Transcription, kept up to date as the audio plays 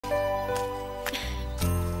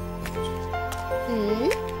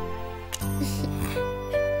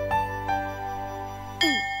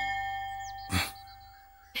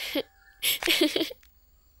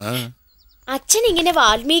അച്ഛൻ ഇങ്ങനെ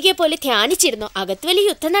വാൽമീകിയെ പോലെ ധ്യാനിച്ചിരുന്നു. അകത്ത് വലിയ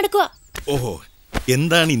യുദ്ധം നടക്കുക. ഓഹോ,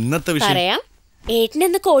 എന്താണ് ഇന്നത്തെ വിഷയം? പറയാം.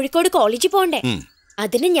 ഏട്ടനെന്ന് കോഴിക്കോട് കോളേജിൽ പോണ്ടേ.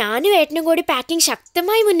 അതിന് ഞാനും ഏട്ടനും കൂടി പാക്കിംഗ്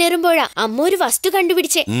ശക്തമായി മുന്നേറുമ്പോഴാ അമ്മ ഒരു വസ്തു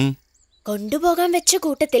കണ്ടുപിടിച്ചേ. കൊണ്ടുപോകാൻ വെച്ച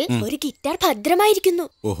കൂട്ടത്തിൽ ഒരു ഗിറ്റാർ ഭദ്രമായിരിക്കുന്നു.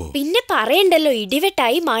 പിന്നെ പറയണ്ടല്ലോ,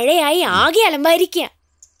 ഇടിവെട്ടായി മഴയായി ആകെ അലമ്പായിരിക്കുക.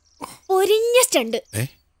 പൊരിഞ്ഞ സ്റ്റണ്ട്.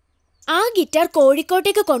 ആ ഗിറ്റാർ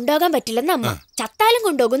കോഴിക്കോട്ടേക്ക് കൊണ്ടുപോകാൻ പറ്റില്ലെന്ന് അമ്മ. ചത്താലും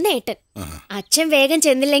കൊണ്ടുപോകുന്ന ഏട്ടൻ. അച്ഛൻ വേഗം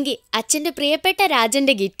ചെന്നില്ലെങ്കിൽ അച്ഛന്റെ പ്രിയപ്പെട്ട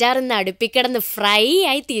രാജന്റെ ഗിറ്റാർ ഇന്ന് അടുപ്പിക്കിടന്ന് ഫ്രൈ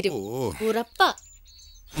ആയി തീരും. ഉറപ്പാ.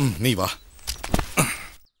 നീ വാ.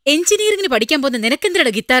 എഞ്ചിനീയറിംഗിന് പഠിക്കാൻ പോകുന്ന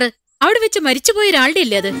നിനക്കെന്തിനാ ഗിറ്റാർ? അവിടെ വെച്ച് മരിച്ചുപോയ ഒരാളുടെ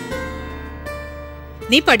ഇല്ലേ അത്?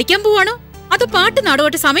 നീ പഠിക്കാൻ പോവാണോ അതോ പാട്ട്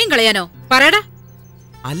നാടുമായിട്ട് സമയം കളയാനോ? പറയടാ.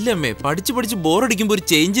 അല്ലമ്മേ, പഠിച്ചു പഠിച്ച് ബോറടിക്കുമ്പോ ഒരു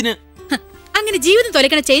ചേഞ്ചിന്. അങ്ങനെ ജീവിതം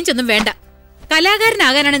തൊലക്കണ ചേഞ്ച് ഒന്നും വേണ്ട.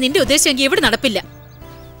 കലാകാരനാകാനാണ് നിന്റെ ഉദ്ദേശമെങ്കിൽ ഇവിടെ നടപ്പില്ല.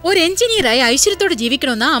 ഒരു എഞ്ചിനീയറായി ഐശ്വര്യത്തോടെ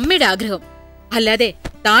ജീവിക്കണമെന്നാ അമ്മയുടെ ആഗ്രഹം. അല്ലാതെ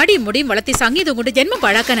താടിയും മുടിയും വളർത്തി സംഗീതം കൊണ്ട് ജന്മം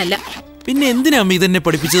പാഴാക്കാനല്ല. പിന്നെ എന്തിനാ അമ്മ ഇതെന്നെ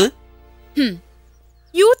പഠിപ്പിച്ചത്?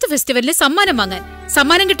 യൂത്ത് ഫെസ്റ്റിവലിന് സമ്മാനം വാങ്ങാൻ.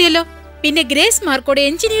 സമ്മാനം കിട്ടിയല്ലോ. പിന്നെ ഗ്രേസ് മാർക്കോടെ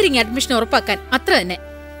എഞ്ചിനീയറിംഗ് അഡ്മിഷൻ ഉറപ്പാക്കാൻ. അത്ര തന്നെ.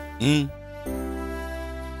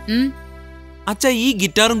 അച്ഛാ, ഈ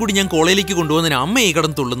ഗിറ്റാറും കൂടി ഞാൻ കോളേജിലേക്ക് കൊണ്ടുപോകുന്നതിന് അമ്മ ഈ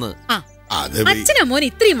കടം തുള്ളുന്നത്. അച്ഛനാ മോൻ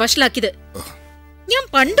ഇത്രയും വഷളാക്കിയത്. ഞാൻ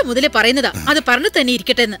പണ്ട് മുതലേ പറയുന്നതാ അത് പറഞ്ഞു തന്നെ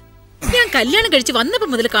ഇരിക്കട്ടെ എന്ന്. ഞാൻ കല്യാണം കഴിച്ച് വന്നപ്പോ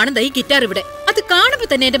മുതൽ കാണുന്ന ഈ ഗിറ്റാർ ഇവിടെ. അത് കാണുമ്പോ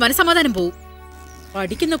തന്നെ എന്റെ മനസ്സമാധാനം പോവും.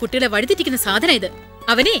 പഠിക്കുന്ന കുട്ടികളെ വഴിതെറ്റിക്കുന്ന സാധനം ഇത്.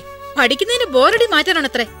 അവനെ പഠിക്കുന്നതിന് ബോറടി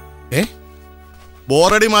മാറ്റാനാണത്രേ.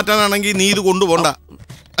 ബോറടി മാറ്റാനാണെങ്കിൽ നീ ഇത് കൊണ്ടുപോണ്ട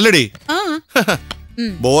അല്ലടി.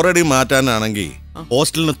 ബോറടി മാറ്റാനാണെങ്കിൽ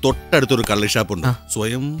ഹോസ്റ്റലിന് തൊട്ടടുത്തൊരു കള്ളി ഷാപ്പുണ്ട്.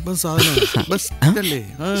 സ്വയം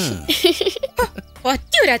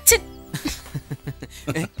ഒറ്റൊരച്ഛൻ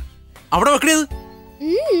അവിടെ വെക്കണത്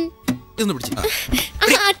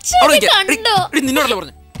നിന്നോടല്ലേ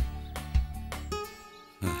പറഞ്ഞു.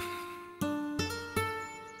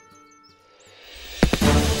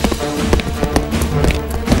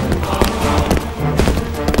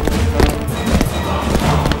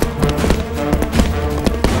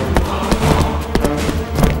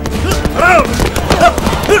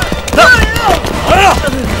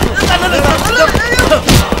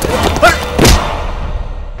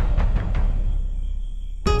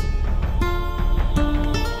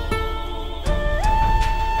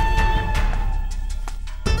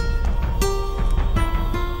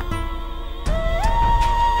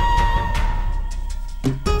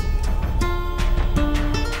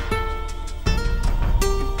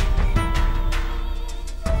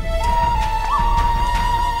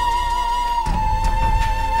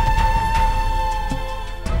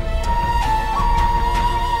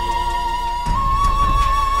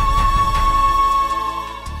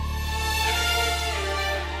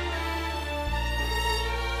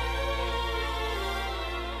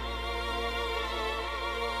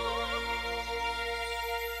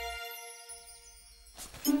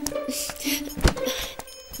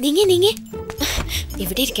 നീങ്ങി നീങ്ങി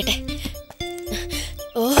ഇവിടെ ഇരിക്കട്ടെ.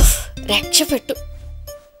 ഓ, രക്ഷപ്പെട്ടു.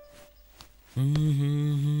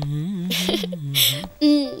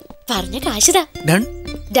 പറഞ്ഞ കാശുതാ.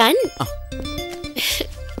 ഡൺ.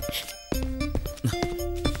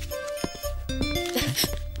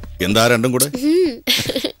 എന്താ രണ്ടും കൂടെ?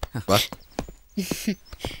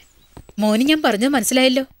 മോന് ഞാൻ പറഞ്ഞത്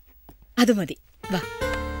മനസ്സിലായല്ലോ. അത് മതി. വാ.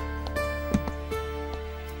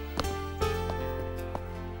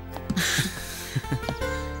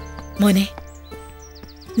 മോനെ,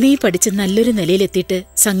 നീ പഠിച്ച് നല്ലൊരു നിലയിലെത്തിയിട്ട്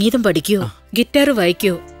സംഗീതം പഠിക്കോ ഗിറ്റാർ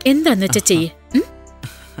വായിക്കോ എന്താന്ന് വെച്ചാ ചെയ്യ്.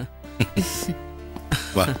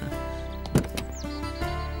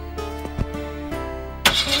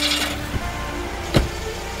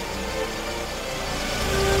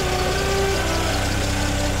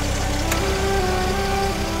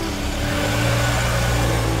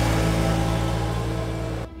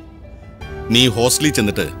 നീ ഹോസ്റ്റലിൽ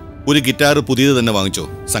ചെന്നിട്ട് ഒരു ഗിറ്റാർ പുതിയത് തന്നെ വാങ്ങിച്ചോ.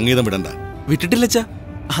 സംഗീതം വിടണ്ട. വിട്ടിട്ടില്ലച്ചാ,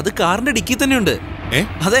 അത് കാറിന്റെ ഡിക്കി തന്നെ ഉണ്ട്.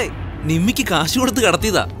 അതെ, നിമ്മിക്ക് കാശ് കൊടുത്ത്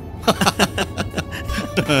കടത്തിയതാ.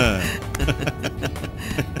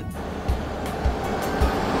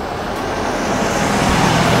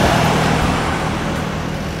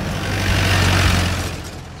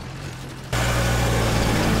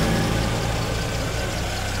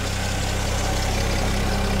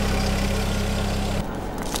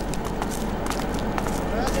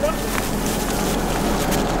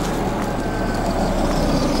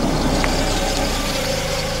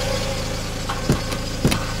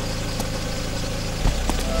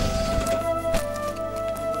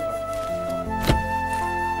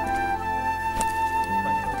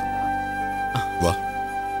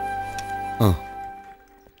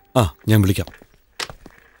 ആ ഞാൻ വിളിക്കാം.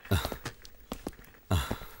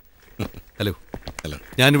 ഹലോ. ഹലോ.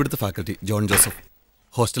 ഞാൻ ഇവിടുത്തെ ഫാക്കൽറ്റി ജോൺ ജോസഫ്.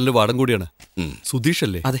 ഹോസ്റ്റലിന്റെ വാർഡൻ കൂടിയാണ്. സുധീഷ്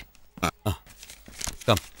അല്ലേ? അതെ.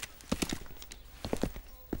 കം.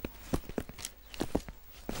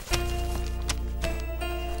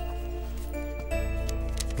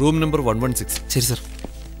 Room number 116. ശരി സർ.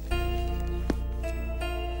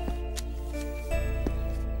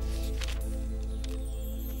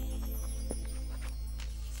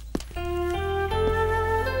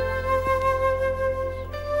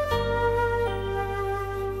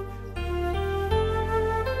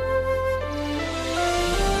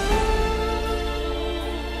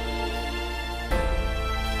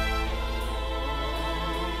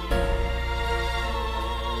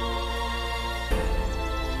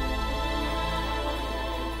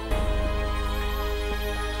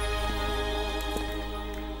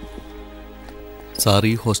 സാർ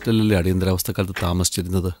ഈ ഹോസ്റ്റലിലെ അടിയന്തരാവസ്ഥക്കാലത്ത്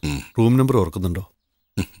താമസിച്ചിരുന്നത് റൂം നമ്പർ ഓർക്കുന്നുണ്ടോ?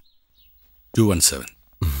 217.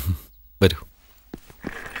 വരൂ.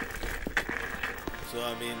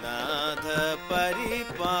 സ്വാമിനാഥ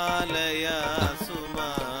പരിപാലയ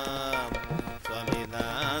സുമാം,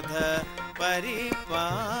 സ്വാമിനാഥ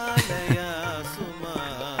പരിപാലയ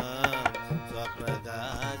സുമാം,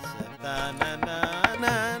 സ്വപ്രകാശതനന.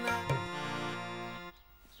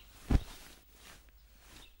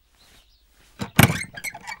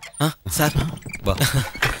 സാർ വാ.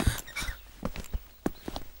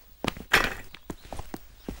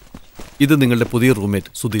 ഇത് നിങ്ങളുടെ പുതിയ റൂംമേറ്റ്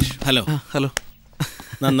സുധീഷ്. ഹലോ. ഹലോ.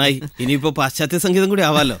 നന്നായി. ഇനിയിപ്പോ പാശ്ചാത്യ സംഗീതം കൂടി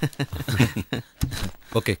ആവാലോ.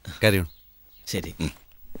 Okay, carry on. ശരി.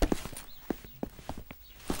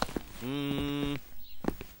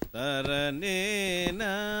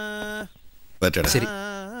 ശരി.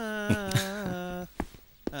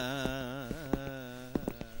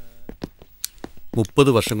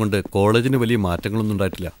 30 വർഷം കൊണ്ട് കോളേജിന് വലിയ മാറ്റങ്ങളൊന്നും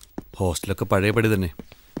ഉണ്ടായിട്ടില്ല. ഹോസ്റ്റലൊക്കെ പഴയപടി തന്നെ.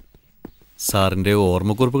 സാറിൻ്റെ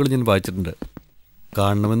ഓർമ്മക്കുറിപ്പുകൾ ഞാൻ വായിച്ചിട്ടുണ്ട്.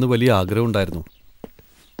 കാണണമെന്ന് വലിയ ആഗ്രഹം ഉണ്ടായിരുന്നു.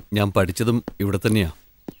 ഞാൻ പഠിച്ചതും ഇവിടെ തന്നെയാണ്.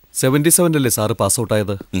 77 സാറ് പാസ്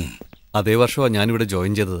ഔട്ടായത്? അതേ വർഷമാണ് ഞാനിവിടെ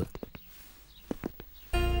ജോയിൻ ചെയ്തത്.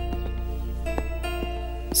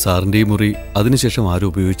 സാറിൻ്റെ ഈ മുറി അതിനുശേഷം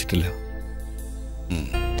ആരും ഉപയോഗിച്ചിട്ടില്ല.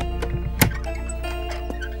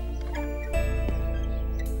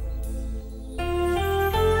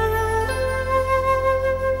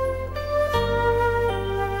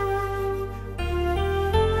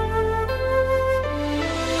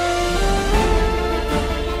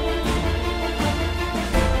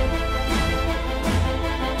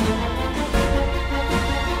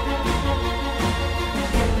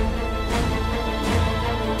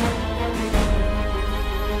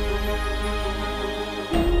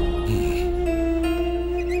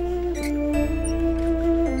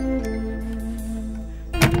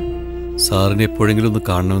 സാറിനെ എപ്പോഴെങ്കിലും ഒന്ന്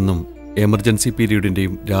കാണണമെന്നും എമർജൻസി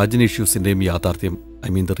പീരീഡിൻ്റെയും രാജൻ ഇഷ്യൂസിൻ്റെയും യാഥാർത്ഥ്യം, I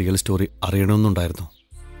mean the real story, അറിയണമെന്നുണ്ടായിരുന്നു.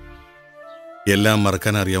 എല്ലാം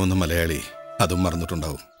മറക്കാൻ അറിയാവുന്ന മലയാളി അതും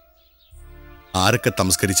മറന്നിട്ടുണ്ടാവും. ആരൊക്കെ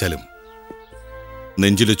തമസ്കരിച്ചാലും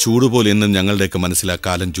നെഞ്ചിലെ ചൂടുപോലെ എന്നും ഞങ്ങളുടെയൊക്കെ മനസ്സിൽ ആ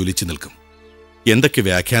കാലം ജ്വലിച്ചു നിൽക്കും. എന്തൊക്കെ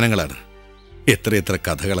വ്യാഖ്യാനങ്ങളാണ്, എത്രയെത്ര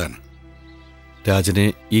കഥകളാണ്. രാജനെ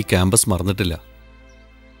ഈ ക്യാമ്പസ് മറന്നിട്ടില്ല.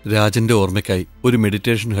 രാജൻ്റെ ഓർമ്മയ്ക്കായി ഒരു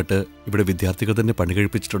മെഡിറ്റേഷൻ ഹട്ട് ഇവിടെ വിദ്യാർത്ഥികൾ തന്നെ പണി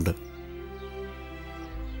കഴിപ്പിച്ചിട്ടുണ്ട്.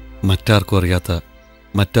 മറ്റാർക്കും അറിയാത്ത,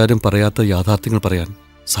 മറ്റാരും പറയാത്ത യാഥാർത്ഥ്യങ്ങൾ പറയാൻ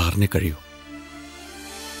സാറിനെ കഴിയൂ.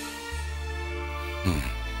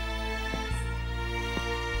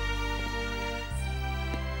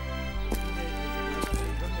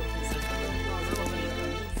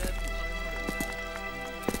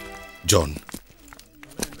 ജോൺ,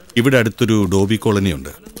 ഇവിടെ അടുത്തൊരു ഡോബി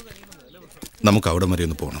കോളനിയുണ്ട്. നമുക്ക് അവിടെ വരെ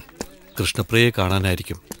ഒന്ന് പോകണം. കൃഷ്ണപ്രിയയെ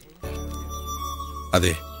കാണാനായിരിക്കും.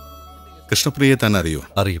 അതെ, കൃഷ്ണപ്രിയയെ തന്നെ അറിയോ?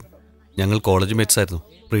 അറിയും. ഞങ്ങൾ കോളേജ് മേറ്റ്സ് ആയിരുന്നു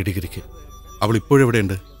പ്രീ ഡിഗ്രിക്ക്. അവൾ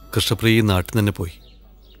ഇപ്പോഴെവിടെയുണ്ട്? കൃഷ്ണപ്രിയ നാട്ടിൽ തന്നെ പോയി.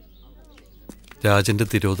 രാജന്റെ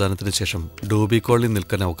തിരോധാനത്തിന് ശേഷം ഡോബി കോളനി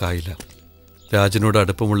നിൽക്കാൻ അവക്കായില്ല. രാജനോട്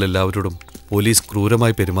അടുപ്പമുള്ള എല്ലാവരോടും പോലീസ്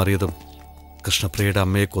ക്രൂരമായി പെരുമാറിയതും കൃഷ്ണപ്രിയയുടെ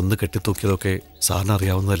അമ്മയെ കൊന്നു കെട്ടിത്തൂക്കിയതൊക്കെ സാറിന്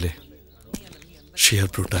അറിയാവുന്നതല്ലേ. Shear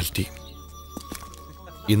brutality.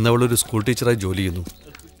 ഇന്നവളൊരു സ്കൂൾ ടീച്ചറായി ജോലി ചെയ്യുന്നു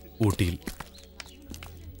ഊട്ടിയിൽ.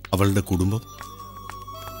 അവളുടെ കുടുംബം?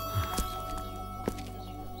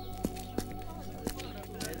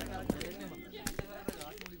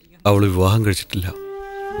 അവൾ വിവാഹം കഴിച്ചിട്ടില്ല.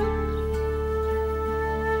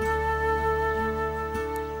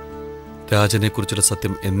 രാജനെക്കുറിച്ചുള്ള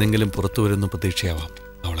സത്യം എന്നെങ്കിലും പുറത്തു വരുന്ന പ്രതീക്ഷയാവാം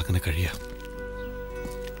അവളങ്ങനെ കഴിയാം.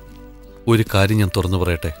 ഒരു കാര്യം ഞാൻ തുറന്നു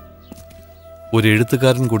പറയട്ടെ. ഒരു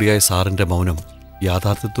എഴുത്തുകാരൻ കൂടിയായ സാറിൻ്റെ മൗനം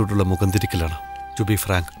യാഥാർത്ഥ്യത്തോടുള്ള മുഖംതിരിക്കലാണ്. ടു ബി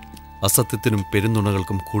ഫ്രാങ്ക്, അസത്യത്തിനും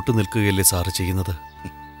പെരുന്നുണകൾക്കും കൂട്ടുനിൽക്കുകയല്ലേ സാറ് ചെയ്യുന്നത്?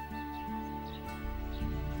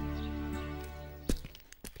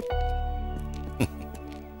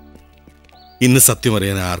 ഇന്ന്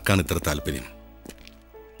സത്യമറിയാൻ ആർക്കാണ് ഇത്ര താല്പര്യം?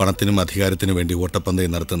 പണത്തിനും അധികാരത്തിനും വേണ്ടി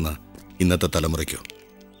ഓട്ടപ്പന്തയം നടത്തുന്ന ഇന്നത്തെ തലമുറയ്ക്കോ,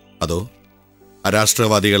 അതോ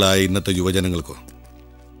അരാഷ്ട്രവാദികളായ ഇന്നത്തെ യുവജനങ്ങൾക്കോ?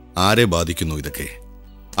 ആരെ ബാധിക്കുന്നു ഇതൊക്കെ?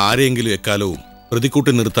 ആരെയെങ്കിലും എക്കാലവും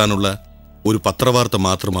പ്രതിക്കൂട്ടി നിർത്താനുള്ള ഒരു പത്രവാർത്ത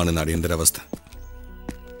മാത്രമാണ് അടിയന്തരാവസ്ഥ.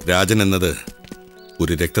 രാജൻ എന്നത്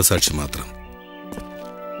ഒരു രക്തസാക്ഷി മാത്രം.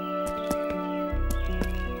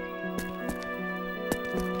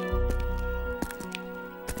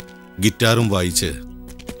 ഗിറ്റാറും വായിച്ച്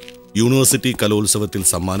യൂണിവേഴ്സിറ്റി കലോത്സവത്തിൽ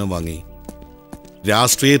സമ്മാനം വാങ്ങി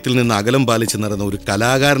രാഷ്ട്രീയത്തിൽ നിന്ന് അകലം പാലിച്ച് നടന്ന ഒരു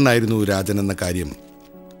കലാകാരനായിരുന്നു രാജൻ എന്ന കാര്യം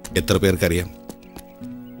എത്ര പേർക്കറിയാം?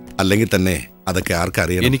 അല്ലെങ്കിൽ തന്നെ അതൊക്കെ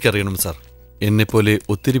ആർക്കറിയാം? എനിക്കറിയണം സാർ. എന്നെപ്പോലെ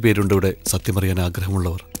ഒത്തിരി പേരുണ്ട് ഇവിടെ സത്യമറിയാൻ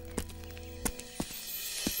ആഗ്രഹമുള്ളവർ.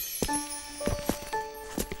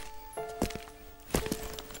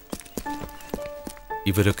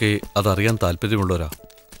 ഇവരൊക്കെ അതറിയാൻ താല്പര്യമുള്ളവരാ.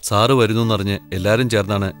 സാറ് വരുന്നു എന്നറിഞ്ഞ് എല്ലാവരും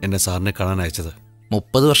ചേർന്നാണ് എന്നെ സാറിനെ കാണാൻ അയച്ചത്.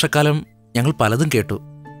 30 വർഷക്കാലം ഞങ്ങൾ പലതും കേട്ടു.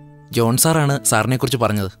 ജോൺ സാറാണ് സാറിനെക്കുറിച്ച്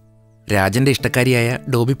പറഞ്ഞത്, രാജന്റെ ഇഷ്ടക്കാരിയായ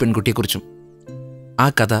ഡോബി പെൺകുട്ടിയെക്കുറിച്ചും. ആ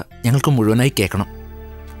കഥ ഞങ്ങൾക്ക് മുഴുവനായി കേൾക്കണം.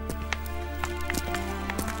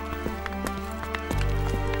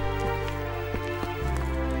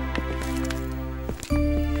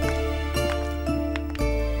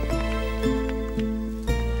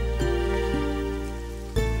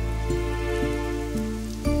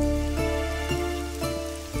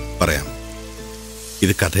 പറയാം.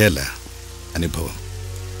 ഇത് കഥയല്ല, അനുഭവം.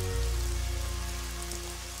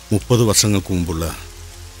 30 വർഷങ്ങൾക്ക് മുമ്പുള്ള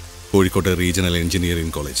കോഴിക്കോട്ടെ റീജിയണൽ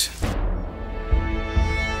എഞ്ചിനീയറിംഗ് കോളേജ്.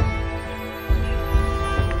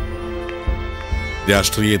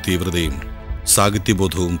 രാഷ്ട്രീയ തീവ്രതയും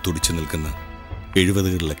സാഹിത്യബോധവും തുടിച്ചു നിൽക്കുന്ന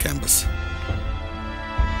 70കളിലെ ക്യാമ്പസ്.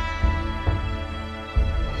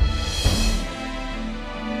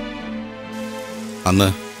 അന്ന്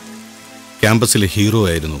ക്യാമ്പസിലെ ഹീറോ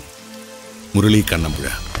ആയിരുന്നു മുരളി കണ്ണമ്പുഴ.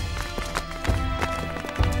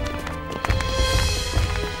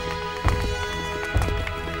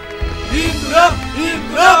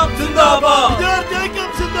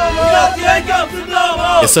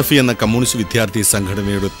 SFI എന്ന കമ്മ്യൂണിസ്റ്റ് വിദ്യാർത്ഥി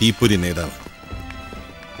സംഘടനയുടെ തീപ്പൊരി നേതാവ്.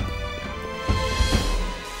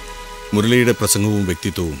 മുരളിയുടെ പ്രസംഗവും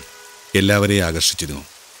വ്യക്തിത്വവും എല്ലാവരെയും ആകർഷിച്ചിരുന്നു.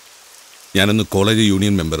 ഞാനന്ന് കോളേജ്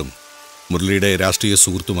യൂണിയൻ മെമ്പറും മുരളിയുടെ രാഷ്ട്രീയ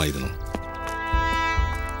സുഹൃത്തുമായിരുന്നു.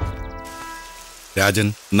 രാജൻ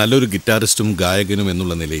നല്ലൊരു ഗിറ്റാറിസ്റ്റും ഗായകനും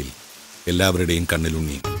എന്നുള്ള നിലയിൽ എല്ലാവരുടെയും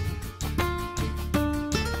കണ്ണിലുണ്ണി.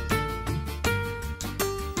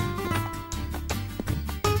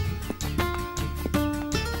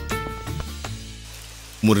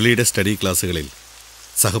 മുരളിയുടെ സ്റ്റഡി ക്ലാസ്സുകളിൽ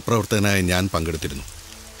സഹപ്രവർത്തകനായ ഞാൻ പങ്കെടുത്തിരുന്നു.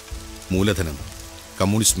 മൂലധനം,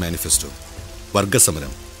 കമ്മ്യൂണിസ്റ്റ് മാനിഫെസ്റ്റോ,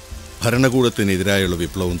 വർഗസമരം, ഭരണകൂടത്തിനെതിരായുള്ള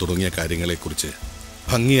വിപ്ലവം തുടങ്ങിയ കാര്യങ്ങളെക്കുറിച്ച്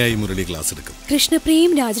ഭംഗിയായി മുരളി ക്ലാസ് എടുക്കും.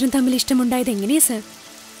 കൃഷ്ണപ്രിയയും രാജനും തമ്മിൽ ഇഷ്ടമുണ്ടായത് എങ്ങനെയാ സർ?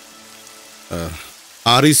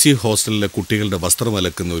 REC ഹോസ്റ്റലിലെ കുട്ടികളുടെ വസ്ത്രം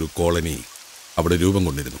അലക്കുന്ന ഒരു കോളനി അവിടെ രൂപം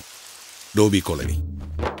കൊണ്ടിരുന്നു, ഡോബി കോളനി.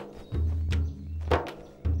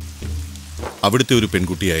 അവിടുത്തെ ഒരു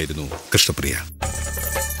പെൺകുട്ടിയായിരുന്നു കൃഷ്ണപ്രിയ.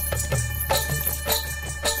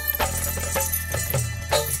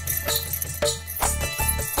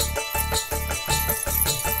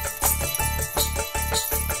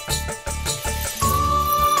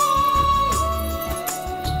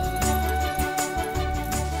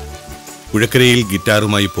 പുഴക്കരയിൽ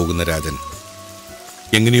ഗിറ്റാറുമായി പോകുന്ന രാജൻ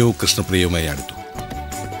എങ്ങനെയോ കൃഷ്ണപ്രിയയുമായി അടുത്തു.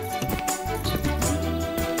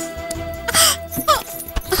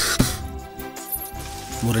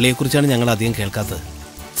 മുരളിയെക്കുറിച്ചാണ് ഞങ്ങൾ അധികം കേൾക്കാത്തത്.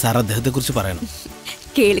 സാർ അദ്ദേഹത്തെക്കുറിച്ച് പറയണം.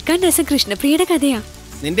 കേൾക്കാൻ രസം കൃഷ്ണപ്രിയയുടെ കഥയാ.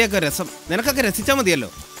 നിന്റെയൊക്കെ രസം നിനക്കൊക്കെ രസിച്ചാൽ മതിയല്ലോ.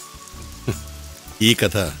 ഈ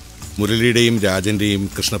കഥ മുരളിയുടെയും രാജന്റെയും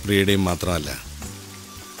കൃഷ്ണപ്രിയയുടെയും മാത്രമല്ല,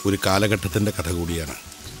 ഒരു കാലഘട്ടത്തിന്റെ കഥ കൂടിയാണ്.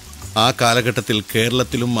 ആ കാലഘട്ടത്തിൽ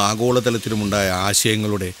കേരളത്തിലും ആഗോളതലത്തിലുമുണ്ടായ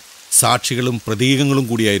ആശയങ്ങളുടെ സാക്ഷികളും പ്രതീകങ്ങളും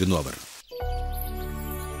കൂടിയായിരുന്നു അവർ.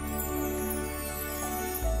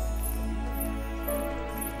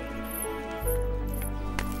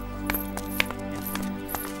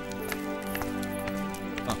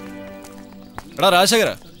 എടാ രാജശേഖര,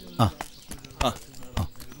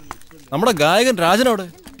 നമ്മുടെ ഗായകൻ രാജനവിടെ?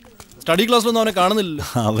 സ്റ്റഡി ക്ലാസ്സിലൊന്നും അവനെ കാണുന്നില്ലല്ലോ.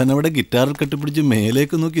 അവനവിടെ ഗിറ്റാറിൽ കെട്ടിപ്പിടിച്ച്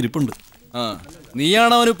മേലേക്ക് നോക്കി ഇരിപ്പുണ്ട്.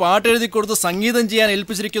 നീയാണ് അവന് പാട്ട് എഴുതി കൊടുത്ത് സംഗീതം ചെയ്യാൻ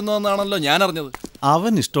ഏൽപ്പിച്ചിരിക്കുന്നു എന്നാണല്ലോ ഞാൻ അറിഞ്ഞത്.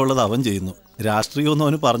 അവൻ ഇഷ്ടമുള്ളത് അവൻ ചെയ്യുന്നു. രാഷ്ട്രീയമൊന്നും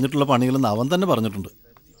അവന് പറഞ്ഞിട്ടുള്ള പണികളെന്ന് അവൻ തന്നെ പറഞ്ഞിട്ടുണ്ട്.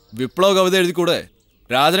 വിപ്ലവ കവിത എഴുതിക്കൂടെ?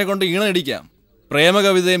 രാജനെ കൊണ്ട് ഈണം ഇടിക്കാം. പ്രേമ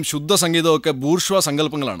കവിതയും ശുദ്ധ സംഗീതവും ഒക്കെ ബൂർഷ്വാ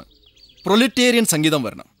സങ്കല്പങ്ങളാണ്. പ്രൊലിറ്റേറിയൻ സംഗീതം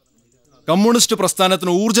വരണം. കമ്മ്യൂണിസ്റ്റ്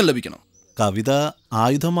പ്രസ്ഥാനത്തിന് ഊർജ്ജം ലഭിക്കണം. കവിത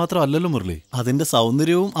ആയുധം മാത്രമല്ലല്ലോ മുരളി, അതിന്റെ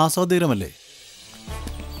സൗന്ദര്യവും ആസ്വാദ്യകരമല്ലേ?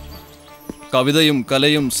 കവിതയും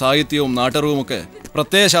കലയും സാഹിത്യവും നാട്ടറിവും ഒക്കെ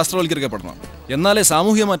പ്രത്യയ ശാസ്ത്രവൽക്കരിക്കപ്പെടണം. എന്നാലേ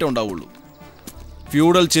സാമൂഹ്യ മാറ്റം ഉണ്ടാവുള്ളൂ.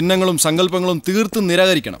 ഫ്യൂഡൽ ചിഹ്നങ്ങളും സങ്കല്പങ്ങളും തീർത്തും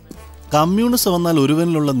നിരാകരിക്കണം. കമ്മ്യൂണിസം വന്നാൽ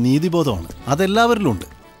ഒരുവനിലുള്ള നീതിബോധമാണ്, അതെല്ലാവരിലും ഉണ്ട്.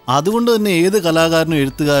 അതുകൊണ്ട് തന്നെ ഏത് കലാകാരനും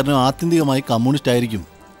എഴുത്തുകാരനും ആത്യന്തികമായി കമ്മ്യൂണിസ്റ്റ് ആയിരിക്കും.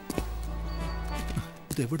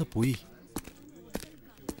 ഇതെവിടെ പോയി?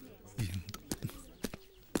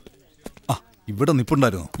 ഇവിടെ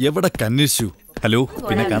നിപ്പുണ്ടായിരുന്നു. എവിടെ അന്വേഷിച്ചു? ഹലോ,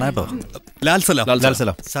 പിന്നെ കാണാട്ടോ. ലാൽ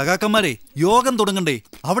സലാം. സഖാക്കന്മാരെ, യോഗം തുടങ്ങണ്ടേ?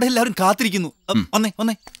 അവിടെ എല്ലാവരും കാത്തിരിക്കുന്നു.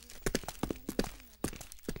 ഒന്നേ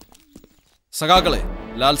സഖാക്കളെ,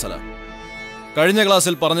 ലാൽ സലാം. കഴിഞ്ഞ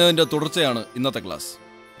ക്ലാസ്സിൽ പറഞ്ഞതിന്റെ തുടർച്ചയാണ് ഇന്നത്തെ ക്ലാസ്.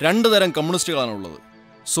 2 തരം കമ്മ്യൂണിസ്റ്റുകളാണുള്ളത്,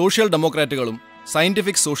 സോഷ്യൽ ഡെമോക്രാറ്റുകളും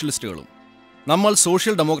സയന്റിഫിക് സോഷ്യലിസ്റ്റുകളും. നമ്മൾ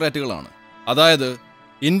സോഷ്യൽ ഡെമോക്രാറ്റുകളാണ്. അതായത്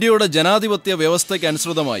ഇന്ത്യയുടെ ജനാധിപത്യ വ്യവസ്ഥയ്ക്ക്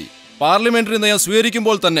അനുസൃതമായി പാർലമെന്ററി നയം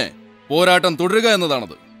സ്വീകരിക്കുമ്പോൾ തന്നെ പോരാട്ടം തുടരുക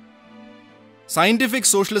എന്നതാണത്.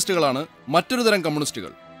 സയന്റിഫിക് സോഷ്യലിസ്റ്റുകളാണ് മറ്റൊരു തരം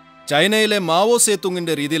കമ്മ്യൂണിസ്റ്റുകൾ. ചൈനയിലെ മാവോ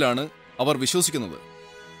സേതുങ്ങിന്റെ രീതിയിലാണ് അവർ വിശ്വസിക്കുന്നത്.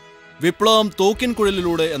 വിപ്ലവം തോക്കിൻ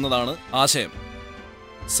കുഴലിലൂടെ എന്നതാണ് ആശയം.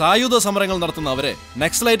 സായുധ സമരങ്ങൾ നടത്തുന്ന അവരെ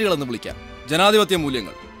നക്സലൈറ്റുകൾ എന്ന് വിളിക്കാം.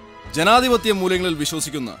 ജനാധിപത്യ മൂല്യങ്ങളിൽ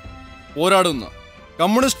വിശ്വസിക്കുന്ന, പോരാടുന്ന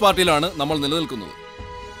കമ്മ്യൂണിസ്റ്റ് പാർട്ടിയിലാണ് നമ്മൾ നിലനിൽക്കുന്നത്.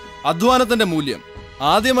 അധ്വാനത്തിന്റെ മൂല്യം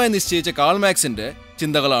ആദ്യമായി നിശ്ചയിച്ച കാൾ മാർക്സിന്റെ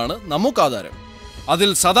ചിന്തകളാണ് നമുക്കാധാരം. അതിൽ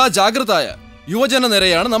സദാ ജാഗ്രതായ യുവജന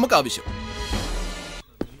നിരയാണ് നമുക്ക് ആവശ്യം.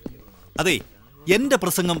 അതെ, എന്റെ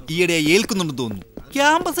പ്രസംഗം ഈയിടെ ഏൽക്കുന്നുണ്ടെന്ന് തോന്നുന്നു.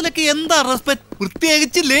 ക്യാമ്പസിലൊക്കെ എന്താ റെസ്പെക്ട്,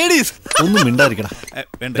 പ്രത്യേകിച്ച് ലേഡീസ്. ഒന്നും മിണ്ടായിരിക്കടാ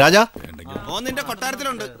രാജാ. നിന്റെ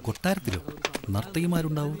കൊട്ടാരത്തിലുണ്ട്. കൊട്ടാരത്തിലോ?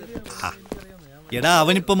 നർത്തകിമാരുണ്ടാവും. എടാ,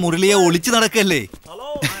 അവനിപ്പം മുരളിയെ ഒളിച്ചു നടക്കല്ലേ?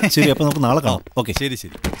 ശരി, അപ്പൊ നമുക്ക് നാളെ കാണാം. ഓക്കെ, ശരി.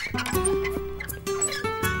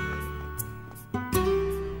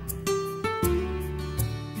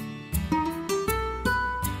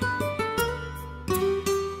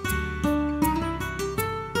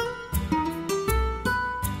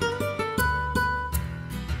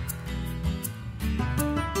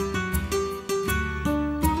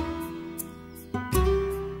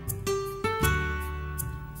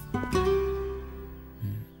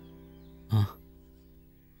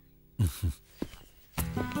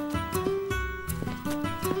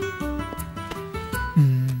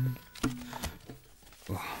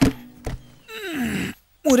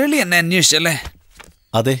 മുരളി എന്നെ അന്വേഷിച്ചല്ലേ?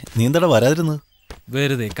 അതെ, നീ എന്താ വരാതിരുന്നത്?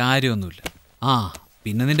 വെറുതെ, കാര്യമൊന്നുമില്ല.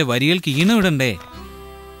 പിന്നെ നിന്റെ വരികൾക്ക് ഈണം ഇടണ്ടേ?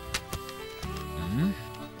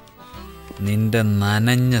 നിന്റെ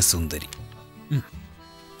നനഞ്ഞ സുന്ദരി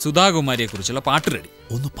സുധാകുമാരിയെ കുറിച്ചുള്ള പാട്ട് റെഡി.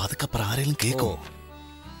 ഒന്ന് പതുക്കെ ആരെങ്കിലും കേൾക്കോ?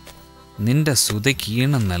 നിന്റെ സുധയ്ക്ക്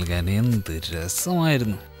ഈണം നൽകാൻ എന്ത്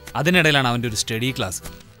രസമായിരുന്നു. അതിനിടയിലാണ് അവൻ്റെ ഒരു സ്റ്റഡി ക്ലാസ്.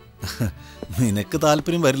 നിനക്ക്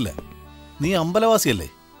താല്പര്യം വരില്ല, നീ അമ്പലവാസിയല്ലേ,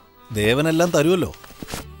 ദേവനെല്ലാം തരുമല്ലോ.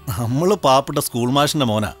 നമ്മള് പാവപ്പെട്ട സ്കൂൾ മാഷിന്റെ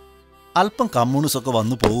മോനാ, അല്പം കമ്മ്യൂണിസ്റ്റൊക്കെ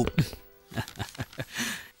വന്നു പോകും.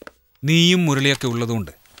 നീയും മുരളിയൊക്കെ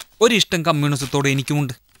ഉള്ളതുകൊണ്ട് ഒരിഷ്ടം കമ്മ്യൂണിസത്തോടെ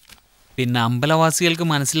എനിക്കുമുണ്ട്. പിന്നെ അമ്പലവാസികൾക്ക്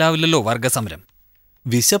മനസ്സിലാവില്ലല്ലോ വർഗസമരം.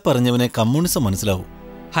 വിശപ്പറിഞ്ഞവനെ കമ്മ്യൂണിസം മനസ്സിലാവും.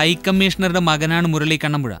 ഹൈക്കമ്മീഷണറുടെ മകനാണ് മുരളി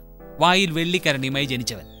കണ്ണമ്പുഴ, വായിൽ വെള്ളിക്കരണ്ടിയുമായി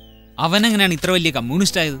ജനിച്ചവൻ. അവനെങ്ങനെയാണ് ഇത്ര വലിയ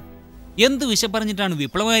കമ്മ്യൂണിസ്റ്റ് ആയത്? എന്ത് വിശപ്പറിഞ്ഞിട്ടാണ്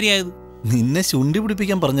വിപ്ലവകാരിയായത്? നിന്നെ ശുണ്ടി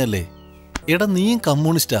പിടിപ്പിക്കാൻ പറഞ്ഞല്ലേ? എടാ, നീയും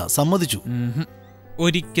കമ്മ്യൂണിസ്റ്റാ, സമ്മതിച്ചു.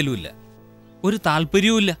 ഒരിക്കലുമില്ല, ഒരു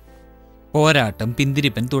താല്പര്യവുമില്ല. പോരാട്ടം,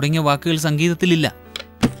 പിന്തിരിപ്പൻ തുടങ്ങിയ വാക്കുകൾ സംഗീതത്തിലില്ല.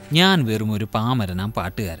 ഞാൻ വെറും ഒരു പാമരനാം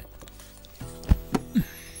പാട്ടുകാരൻ.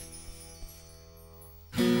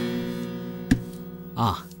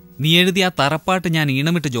 നീ എഴുതിയ ആ തറപ്പാട്ട് ഞാൻ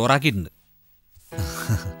ഈണമിട്ട് ജോറാക്കിയിട്ടുണ്ട്.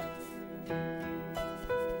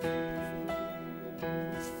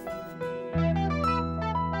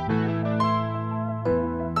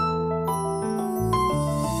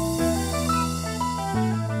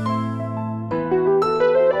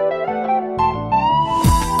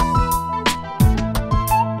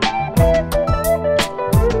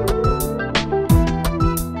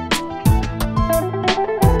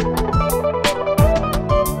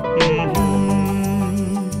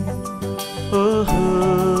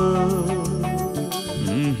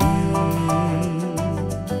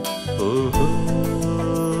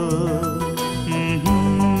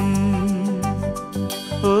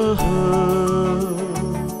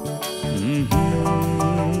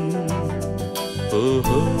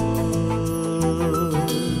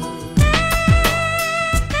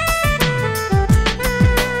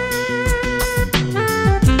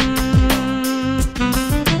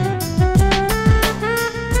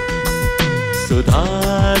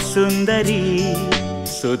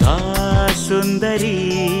 സുധാസുന്ദരി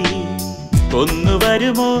ഒന്നു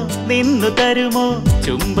വരുമോ നിന്നു തരുമോ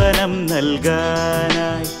ചുംബനം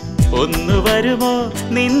നൽകാനായി? ഒന്നു വരുമോ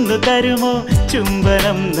നിന്നു തരുമോ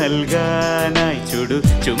ചുംബനം നൽകാനായി? ചുടു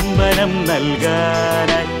ചുംബനം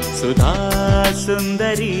നൽകാനായി.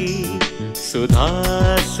 സുധാസുന്ദരി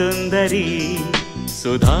സുധാസുന്ദരി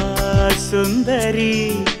സുധാ സുന്ദരി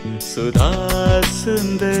സുധാ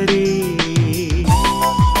സുന്ദരി.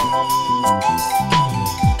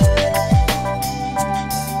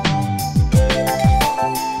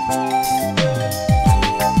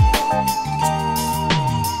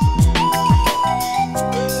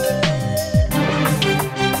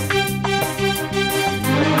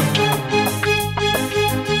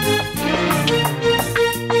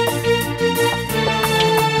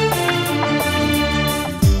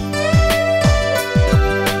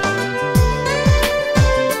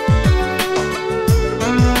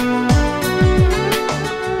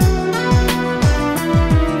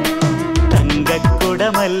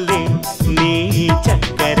 നീ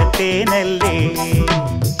ചക്കരത്തേനല്ലേ,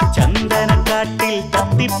 ചന്ദനക്കാട്ടിൽ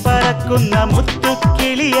തത്തിപ്പറക്കുന്ന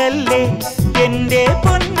മുത്തുക്കിളിയല്ലേ, എന്റെ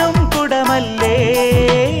പൊന്നും കുടമല്ലേ,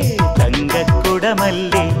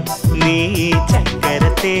 തങ്കക്കുടമല്ലേ, നീ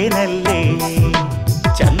ചക്കരത്തേനല്ലേ,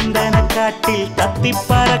 ചന്ദനക്കാട്ടിൽ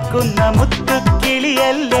തത്തിപ്പറക്കുന്ന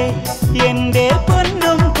മുത്തുക്കിളിയല്ലേ, എന്റെ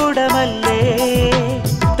പൊന്നും കുടമല്ലേ,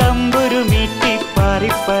 തമ്പുരുമീട്ടി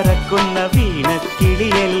പാറിപ്പറക്കുന്ന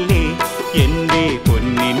വീണക്കിളിയല്ലേ, എന്റെ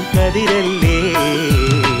പൊന്നിൻ കതിരല്ലേ.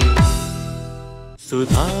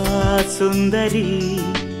 സുധാ സുന്ദരി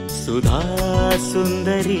സുധാ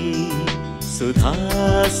സുന്ദരി സുധാ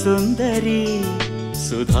സുന്ദരി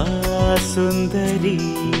സുധാ സുന്ദരി.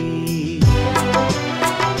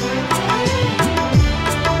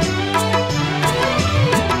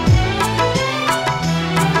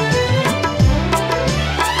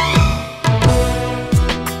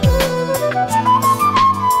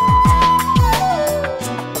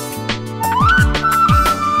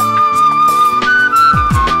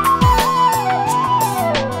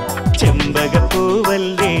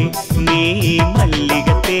 ചെമ്പകപ്പൂവല്ലേ, നീ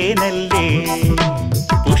മല്ലികത്തേനല്ലേ,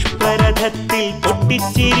 പുഷ്പരഥത്തിൽ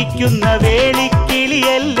പൊട്ടിച്ചിരിക്കുന്ന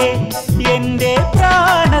വേളിക്കിളിയല്ലേ, എന്റെ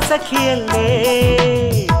പ്രാണസഖിയല്ലേ,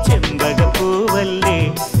 ചെമ്പകപ്പൂവല്ലേ,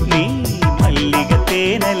 നീ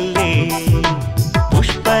മല്ലികത്തേനല്ലേ,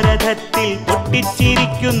 പുഷ്പരഥത്തിൽ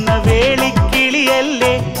പൊട്ടിച്ചിരിക്കുന്ന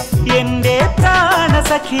വേളിക്കിളിയല്ലേ, എന്റെ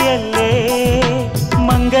പ്രാണസഖിയല്ലേ,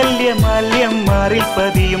 മംഗല്യമാല്യം മാറിൽ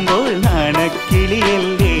പതിയുമ്പോൾ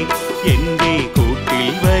നാണക്കിളിയല്ലേ, എന്റെ കൂട്ടിൽ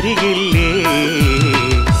വരികില്ലേ.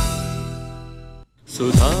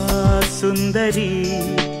 സുധാ സുന്ദരി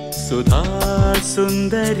സുധാ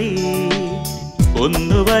സുന്ദരി,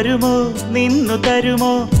 ഒന്നു വരുമോ നിന്നു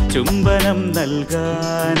തരുമോ ചുംബനം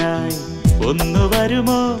നൽകാനായി, ഒന്നു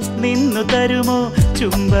വരുമോ നിന്നു തരുമോ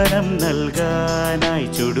ചുംബനം നൽകാനായി,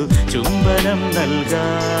 ചുടു ചുംബനം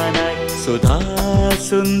നൽകാനായി. സുധാ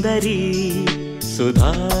സുന്ദരി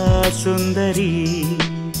സുധാ സുന്ദരി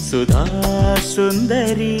സുധാ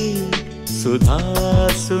സുന്ദരി സുധാ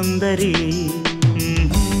സുന്ദരി.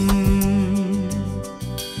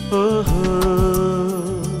 ഓഹോ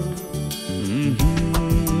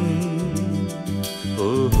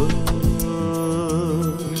ഓഹോ.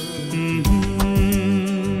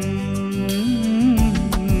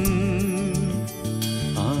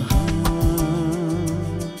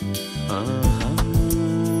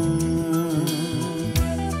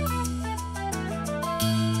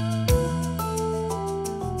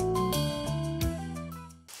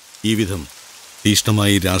 ഈ വിധം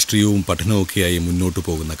തീഷ്ണമായി രാഷ്ട്രീയവും പഠനവുമൊക്കെയായി മുന്നോട്ടു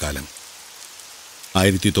പോകുന്ന കാലം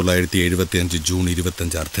 1975 ജൂൺ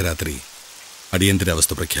 25 അർദ്ധരാത്രി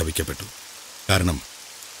അടിയന്തരാവസ്ഥ പ്രഖ്യാപിക്കപ്പെട്ടു. കാരണം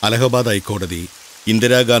അലഹബാദ് ഹൈക്കോടതി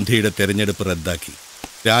ഇന്ദിരാഗാന്ധിയുടെ തെരഞ്ഞെടുപ്പ് റദ്ദാക്കി.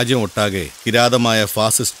 രാജ്യം ഒട്ടാകെ കിരാതമായ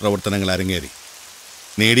ഫാസിസ്റ്റ് പ്രവർത്തനങ്ങൾ അരങ്ങേറി.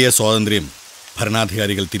 നേടിയ സ്വാതന്ത്ര്യം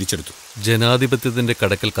ഭരണാധികാരികൾ തിരിച്ചെടുത്തു. ജനാധിപത്യത്തിന്റെ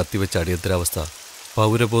കടക്കൽ കത്തിവെച്ച അടിയന്തരാവസ്ഥ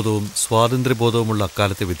പൗരബോധവും സ്വാതന്ത്ര്യബോധവുമുള്ള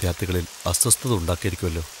അക്കാലത്തെ വിദ്യാർത്ഥികളിൽ അസ്വസ്ഥത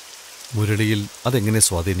ഉണ്ടാക്കിയിരിക്കുമല്ലോ. മുരളിയിൽ അതെങ്ങനെ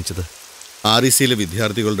സ്വാധീനിച്ചത്? RECയിലെ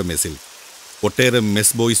വിദ്യാർത്ഥികളുടെ മെസ്സിൽ ഒട്ടേറെ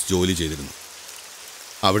മെസ് ബോയ്സ് ജോലി ചെയ്തിരുന്നു.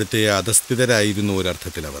 അവിടുത്തെ അധസ്ഥിതരായിരുന്നു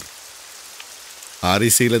ഒരർത്ഥത്തിൽ അവർ.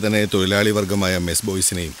 RECയിലെ തന്നെ തൊഴിലാളി വർഗമായ മെസ്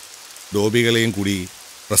ബോയ്സിനെയും ഡോബികളെയും കൂടി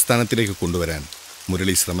പ്രസ്ഥാനത്തിലേക്ക് കൊണ്ടുവരാൻ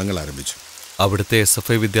മുരളി ശ്രമങ്ങൾ ആരംഭിച്ചു. അവിടുത്തെ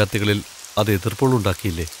SFI വിദ്യാർത്ഥികളിൽ അത്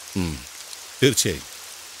എതിർപ്പുകളുണ്ടാക്കിയില്ലേ? തീർച്ചയായും.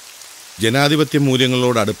 ജനാധിപത്യ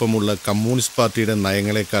മൂല്യങ്ങളോട് അടുപ്പമുള്ള കമ്മ്യൂണിസ്റ്റ് പാർട്ടിയുടെ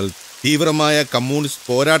നയങ്ങളെക്കാൾ തീവ്രമായ കമ്മ്യൂണിസ്റ്റ്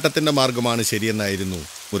പോരാട്ടത്തിൻ്റെ മാർഗമാണ് ശരിയെന്നായിരുന്നു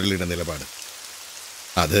മുരളിയുടെ നിലപാട്.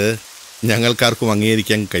 അത് ഞങ്ങൾക്കാർക്കും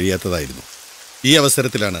അംഗീകരിക്കാൻ കഴിയാത്തതായിരുന്നു. ഈ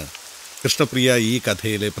അവസരത്തിലാണ് കൃഷ്ണപ്രിയ ഈ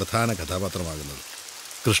കഥയിലെ പ്രധാന കഥാപാത്രമാകുന്നത്.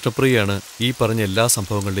 കൃഷ്ണപ്രിയയാണ് ഈ പറഞ്ഞ എല്ലാ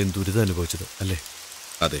സംഭവങ്ങളുടെയും ദുരിതം അനുഭവിച്ചത് അല്ലേ?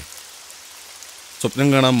 അതെ. സ്വപ്നം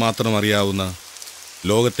കാണാൻ മാത്രം അറിയാവുന്ന,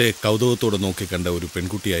 ലോകത്തെ കൗതുകത്തോടെ നോക്കിക്കണ്ട ഒരു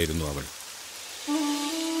പെൺകുട്ടിയായിരുന്നു അവൾ.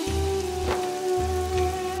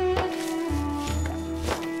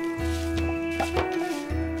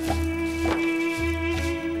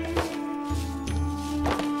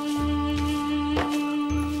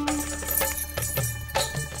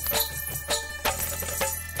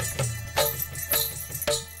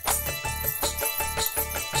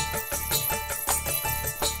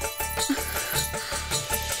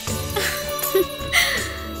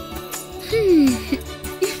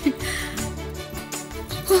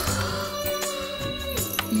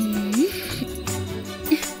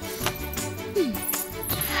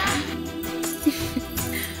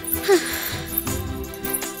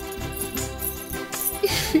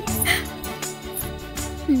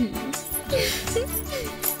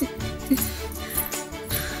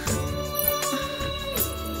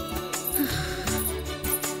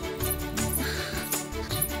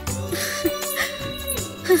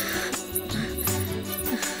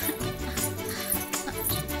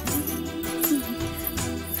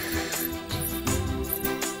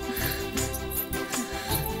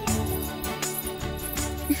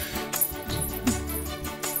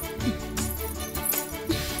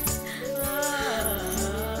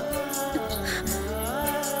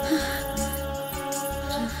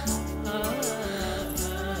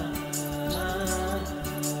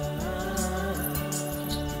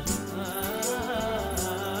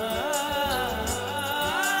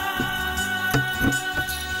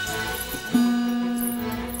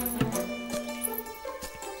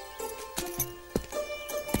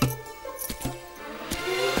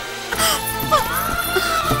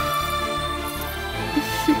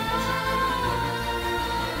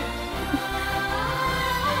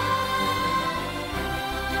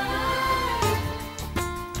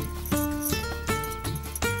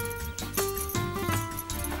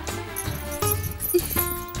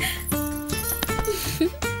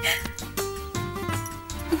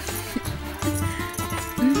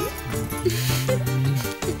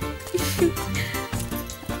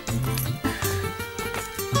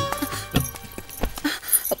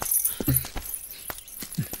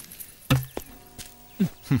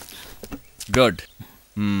 ഗുഡ്.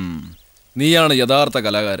 നീയാണ് യഥാർത്ഥ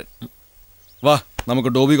കലാകാരൻ. വാ, നമുക്ക്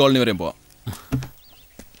ഡോബി കോളനി വരെ പോവാം.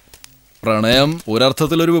 പ്രണയം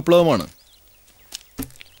ഒരർത്ഥത്തിലൊരു വിപ്ലവമാണ്.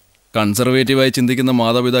 കൺസർവേറ്റീവായി ചിന്തിക്കുന്ന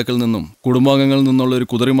മാതാപിതാക്കളിൽ നിന്നും കുടുംബാംഗങ്ങളിൽ നിന്നുള്ള ഒരു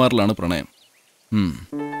കുതിറിമാറലാണ് പ്രണയം.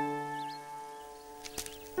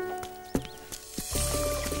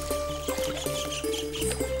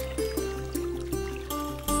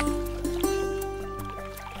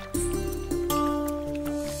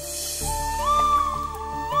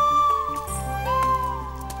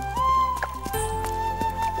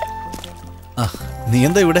 നീ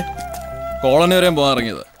എന്താ ഇവിടെ? കോളനി വരെയും പോകാൻ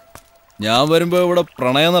ഇറങ്ങിയത്. ഞാൻ വരുമ്പോ ഇവിടെ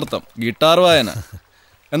പ്രണയ നൃത്തം, ഗിറ്റാർ വായന.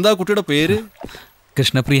 എന്താ കുട്ടിയുടെ പേര്?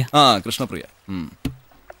 കൃഷ്ണപ്രിയ. ആ, കൃഷ്ണപ്രിയ.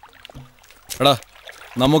 എടാ,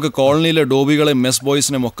 നമുക്ക് കോളനിയിലെ ഡോബികളെ മെസ്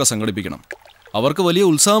ബോയ്സിനെയും ഒക്കെ സംഘടിപ്പിക്കണം. അവർക്ക് വലിയ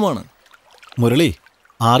ഉത്സാഹമാണ്. മുരളി,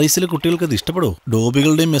 ആറീസിലെ കുട്ടികൾക്ക് ഇത് ഇഷ്ടപ്പെടുമോ?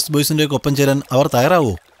 ഡോബികളുടെയും മെസ് ബോയ്സിന്റെയും ഒപ്പം ചേരാൻ അവർ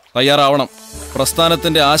തയ്യാറാവോ? തയ്യാറാവണം.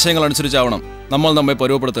 പ്രസ്ഥാനത്തിന്റെ ആശയങ്ങൾ അനുസരിച്ചാവണം നമ്മൾ നമ്മെ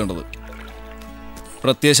പരുവപ്പെടുത്തേണ്ടത്.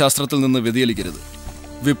 പ്രത്യയശാസ്ത്രത്തിൽ നിന്ന് വ്യതിചലിക്കരുത്.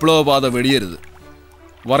 വിപ്ലവപാത വെടിയരുത്.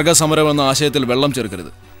 വർഗസമരം എന്ന ആശയത്തിൽ വെള്ളം ചേർക്കരുത്.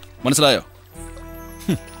 മനസ്സിലായോ?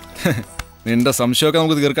 നിന്റെ സംശയമൊക്കെ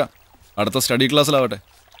നമുക്ക് തീർക്കാം. അടുത്ത സ്റ്റഡി ക്ലാസ്സിലാവട്ടെ.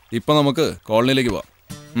 ഇപ്പൊ നമുക്ക് കോളനിയിലേക്ക് പോവാം.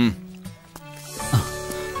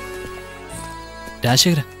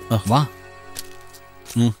 രാജശേഖര, വാ.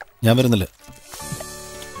 ഞാൻ വരുന്നില്ല.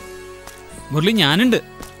 മുരളി, ഞാനുണ്ട്.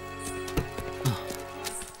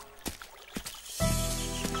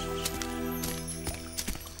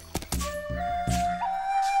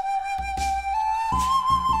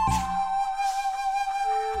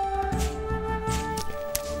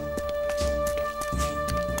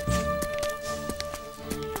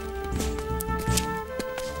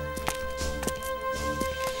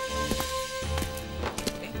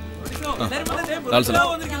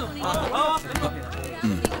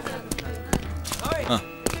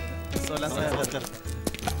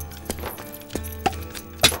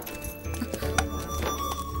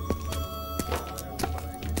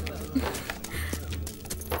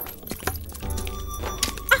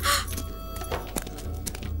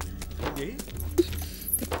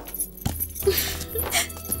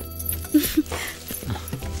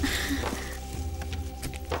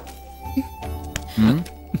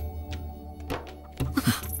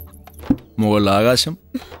 മുകളിൽ ആകാശം,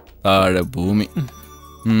 താഴെ ഭൂമി.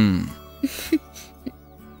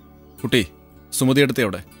 കുട്ടി, സുമതി എടുത്തേ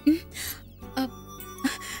അവിടെ?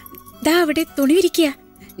 അവിടെ തുണി വിരിക്കുക.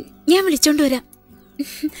 ഞാൻ വിളിച്ചോണ്ട് വരാം.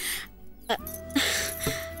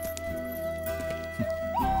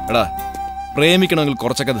 എടാ, പ്രേമിക്കണമെങ്കിൽ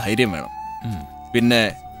കുറച്ചൊക്കെ ധൈര്യം വേണം. പിന്നെ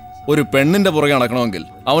ഒരു പെണ്ണിന്റെ പുറകെ നടക്കണമെങ്കിൽ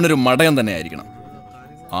അവനൊരു മടയൻ തന്നെ ആയിരിക്കണം.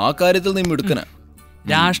 ആ കാര്യത്തിൽ നീ മിടുക്കനാ.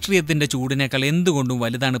 രാഷ്ട്രീയത്തിന്റെ ചൂടിനേക്കാൾ എന്തുകൊണ്ടും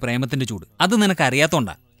വലുതാണ് പ്രേമത്തിന്റെ ചൂട്. അത് നിനക്ക്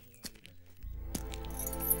അറിയാത്തോണ്ടാ.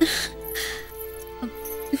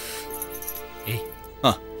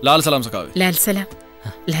 ലാൽ സലാം സഖാവേ. ലാൽ സലാം.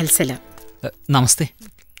 ലാൽ സലാം. നമസ്തേ.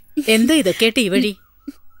 എന്താ ഇതൊക്കെ ഈ വഴി?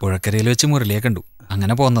 പുഴക്കരയിൽ വെച്ച് മുരളിയെ കണ്ടു,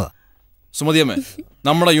 അങ്ങനെ പോന്നതാ. സുമതിയമ്മേ,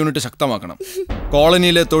 നമ്മുടെ യൂണിറ്റ് ശക്തമാക്കണം.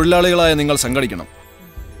 കോളനിയിലെ തൊഴിലാളികളായ നിങ്ങൾ സംഘടിക്കണം.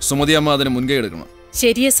 സുമതിയമ്മ അതിന് മുൻകൈ എടുക്കണം.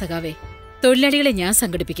 ശരിയാ സഖാവേ, തൊഴിലാളികളെ ഞാൻ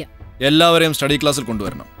സംഘടിപ്പിക്കാം. എല്ലാവരെയും സ്റ്റഡി ക്ലാസ്സിൽ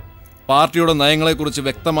കൊണ്ടുവരണം. പാർട്ടിയുടെ നയങ്ങളെക്കുറിച്ച്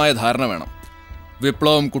വ്യക്തമായ ധാരണ വേണം.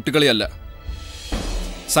 വിപ്ലവം കുട്ടികളിയല്ല.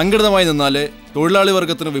 സംഘടിതമായി നിന്നാലേ തൊഴിലാളി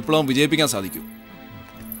വർഗത്തിന് വിപ്ലവം വിജയിപ്പിക്കാൻ സാധിക്കൂ.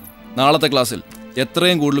 നാളത്തെ ക്ലാസ്സിൽ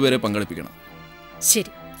എത്രയും കൂടുതൽ പേരെ പങ്കെടുപ്പിക്കണം.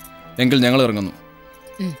 ശരി. എങ്കിൽ ഞങ്ങൾ ഇറങ്ങുന്നു.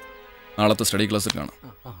 നാളത്തെ സ്റ്റഡി ക്ലാസ്സിൽ കാണാം.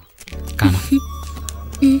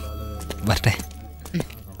 വരട്ടെ.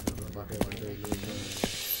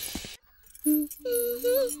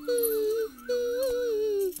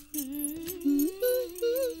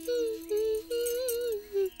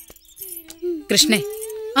 കൃഷ്ണേ,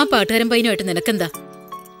 ആ പാട്ടുകാരൻ പയ്യനുമായിട്ട് നിനക്കെന്താ?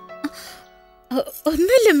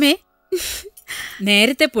 ഒന്നുമില്ലമ്മേ.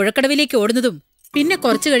 നേരത്തെ പുഴക്കടവിലേക്ക് ഓടുന്നതും പിന്നെ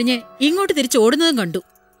കുറച്ചു കഴിഞ്ഞ് ഇങ്ങോട്ട് തിരിച്ച് ഓടുന്നതും കണ്ടു.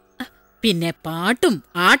 പിന്നെ പാട്ടും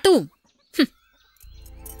ആട്ടവും.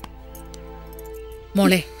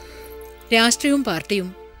 മോളെ, രാഷ്ട്രീയവും പാർട്ടിയും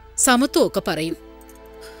സമത്വവും ഒക്കെ പറയും.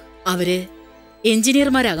 അവര്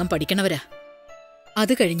എഞ്ചിനീയർമാരാകാൻ പഠിക്കണവരാ.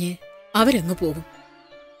 അത് കഴിഞ്ഞ് അവരങ്ങ് പോകും.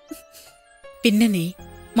 പിന്നെ നീ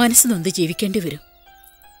മനസ്സ് നൊന്ത് ജീവിക്കേണ്ടി വരും.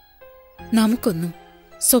 നമുക്കൊന്നും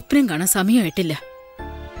സ്വപ്നം കാണാൻ സമയമായിട്ടില്ല.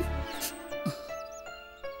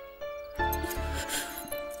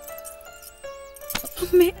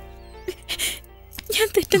 അമ്മേ, ഞാൻ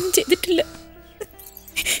തെറ്റൊന്നും ചെയ്തിട്ടില്ല.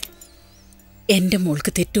 എന്റെ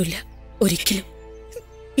മോൾക്ക് തെറ്റില്ല ഒരിക്കലും.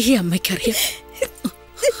 ഈ അമ്മയ്ക്കറിയാം.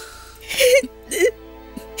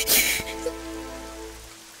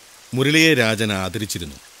 മുരളിയെ രാജൻ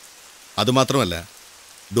ആദരിച്ചിരുന്നു. അതുമാത്രമല്ല,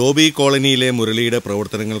 ഡോബി കോളനിയിലെ മുരളിയുടെ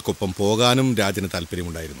പ്രവർത്തനങ്ങൾക്കൊപ്പം പോകാനും രാജന്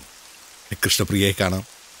താല്പര്യമുണ്ടായിരുന്നു. കൃഷ്ണപ്രിയയെ കാണാം.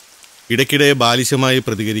 ഇടയ്ക്കിടെ ബാലിശമായി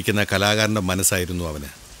പ്രതികരിക്കുന്ന കലാകാരൻ്റെ മനസ്സായിരുന്നു അവന്.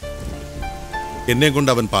 എന്നെ കൊണ്ട്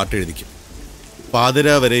അവൻ പാട്ടെഴുതിക്കും. പാതിര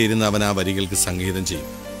വരെ ഇരുന്ന് അവൻ ആ വരികൾക്ക് സംഗീതം ചെയ്യും.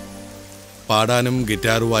 പാടാനും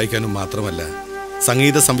ഗിറ്റാർ വായിക്കാനും മാത്രമല്ല,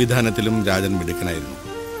 സംഗീത സംവിധാനത്തിലും രാജൻ മിടുക്കനായിരുന്നു.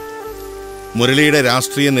 മുരളിയുടെ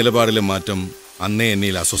രാഷ്ട്രീയ നിലപാടിലെ മാറ്റം അന്നേ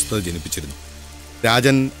എന്നിൽ അസ്വസ്ഥത ജനിപ്പിച്ചിരുന്നു.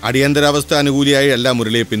 രാജൻ അടിയന്തരാവസ്ഥ അനുകൂലിയായി അല്ല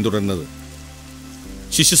മുരളിയെ പിന്തുടർന്നത്.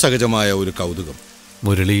 ശിശുസഹജമായ ഒരു കൗതുകം.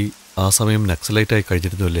 മുരളി ആ സമയം നക്സലൈറ്റായി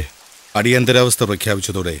കഴിഞ്ഞിരുന്നു അല്ലേ? അടിയന്തരാവസ്ഥ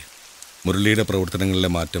പ്രഖ്യാപിച്ചതോടെ മുരളിയുടെ പ്രവർത്തനങ്ങളിലെ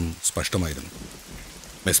മാറ്റം സ്പഷ്ടമായിരുന്നു.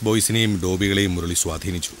 മെസ് ബോയ്സിനെയും ഡോബികളെയും മുരളി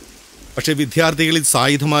സ്വാധീനിച്ചു. പക്ഷേ വിദ്യാർത്ഥികളിൽ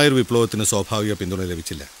സായുധമായൊരു വിപ്ലവത്തിന് സ്വാഭാവിക പിന്തുണ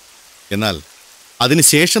ലഭിച്ചില്ല. എന്നാൽ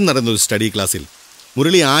അതിനുശേഷം നടന്നൊരു സ്റ്റഡി ക്ലാസ്സിൽ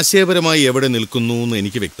മുരളി ആശയപരമായി എവിടെ നിൽക്കുന്നു എന്ന്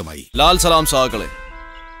എനിക്ക് വ്യക്തമായി. ലാൽ സലാം സഹാക്കളെ,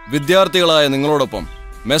 വിദ്യാർത്ഥികളായ നിങ്ങളോടൊപ്പം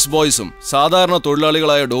മെസ് ബോയ്സും സാധാരണ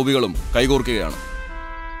തൊഴിലാളികളായ ഡോബികളും കൈകോർക്കുകയാണ്.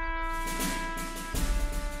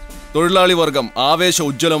 തൊഴിലാളി വർഗം ആവേശ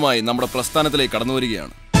ഉജ്ജ്വലമായി നമ്മുടെ പ്രസ്ഥാനത്തിലേക്ക്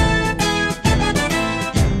കടന്നുവരികയാണ്.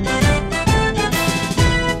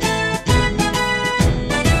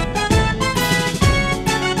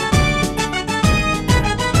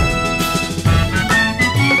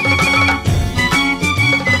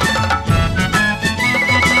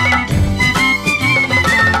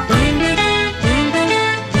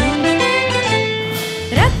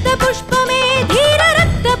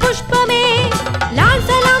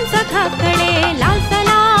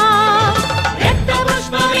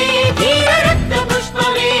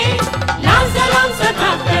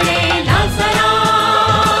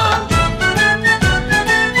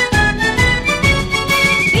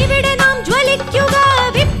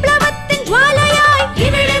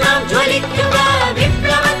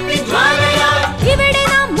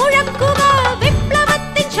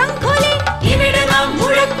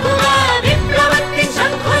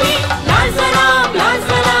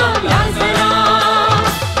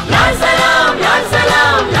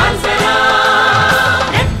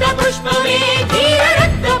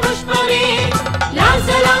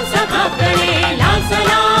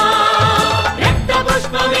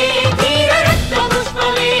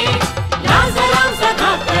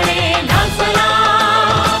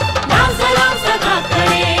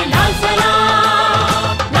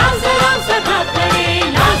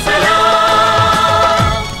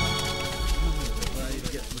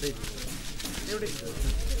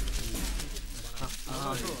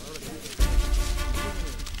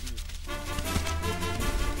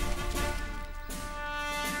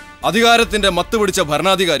 അധികാരത്തിന്റെ മത്ത് പിടിച്ച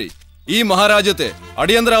ഭരണാധികാരി ഈ മഹാരാജ്യത്തെ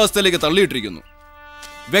അടിയന്തരാവസ്ഥയിലേക്ക് തള്ളിയിട്ടിരിക്കുന്നു.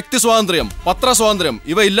 വ്യക്തി സ്വാതന്ത്ര്യം, പത്രസ്വാതന്ത്ര്യം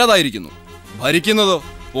ഇവ ഇല്ലാതായിരിക്കുന്നു. ഭരിക്കുന്നതോ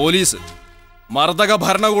പോലീസ്. മർദ്ദക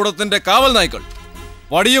ഭരണകൂടത്തിന്റെ കാവൽ നായ്ക്കൾ.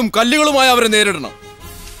 വടിയും കല്ലുകളുമായി അവരെ നേരിടണം.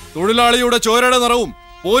 തൊഴിലാളിയുടെ ചോരയുടെ നിറവും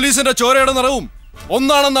പോലീസിന്റെ ചോരയുടെ നിറവും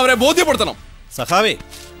ഒന്നാണെന്ന് അവരെ ബോധ്യപ്പെടുത്തണം. സഖാവേ,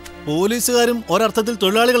 പോലീസുകാരും ഒരർത്ഥത്തിൽ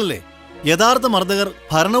തൊഴിലാളികളല്ലേ? യഥാർത്ഥ മർദ്ദകർ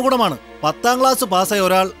ഭരണകൂടമാണ്. 10ാം ക്ലാസ് പാസ്സായ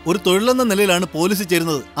ഒരാൾ ഒരു തൊഴിലെന്ന നിലയിലാണ് പോലീസിൽ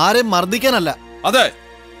ചേരുന്നത്, ആരെയും മർദ്ദിക്കാനല്ല. അതെ,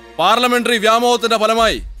 പാർലമെന്ററി വ്യാമോഹത്തിന്റെ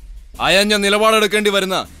ഫലമായി അയഞ്ഞ നിലപാടെടുക്കേണ്ടി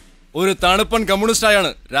വരുന്ന ഒരു തണുപ്പൻ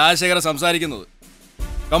കമ്മ്യൂണിസ്റ്റായാണ് രാജശേഖരൻ സംസാരിക്കുന്നത്.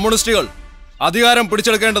 കമ്മ്യൂണിസ്റ്റുകൾ അധികാരം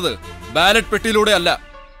പിടിച്ചെടുക്കേണ്ടത് ബാലറ്റ് പെട്ടിയിലൂടെ അല്ല,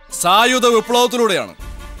 സായുധ വിപ്ലവത്തിലൂടെയാണ്.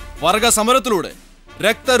 വർഗ സമരത്തിലൂടെ,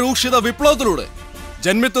 രക്തരൂക്ഷിത വിപ്ലവത്തിലൂടെ,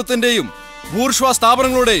 ജന്മിത്വത്തിന്റെയും ബൂർഷ്വാ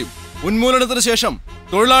സ്ഥാപനങ്ങളുടെയും ഉന്മൂലനത്തിന് ശേഷം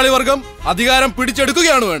തൊഴിലാളി വർഗം അധികാരം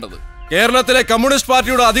പിടിച്ചെടുക്കുകയാണ് വേണ്ടത്. കേരളത്തിലെ കമ്മ്യൂണിസ്റ്റ്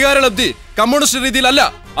പാർട്ടിയുടെ അധികാരലബ്ധി കമ്മ്യൂണിസ്റ്റ് രീതിയിലല്ല.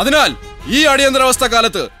 അതിനാൽ ഈ അടിയന്തരാവസ്ഥ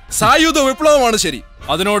കാലത്ത് സായുധ വിപ്ലവമാണ് ശരി.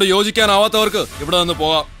 അതിനോട് യോജിക്കാനാവാത്തവർക്ക് ഇവിടെ നിന്ന്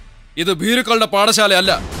പോകാം. ഇത് ഭീരുക്കളുടെ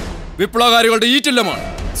പാഠശാലയല്ല, വിപ്ലവകാരികളുടെ ഈറ്റില്ലമാണ്.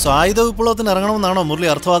 സായുധ വിപ്ലവത്തിന് ഇറങ്ങണമെന്നാണോ മുരളി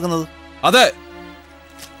അർത്ഥമാക്കുന്നത്? അതെ.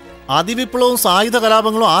 അതിവിപ്ലവവും സായുധ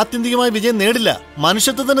കലാപങ്ങളും ആത്യന്തികമായ വിജയം നേടില്ല.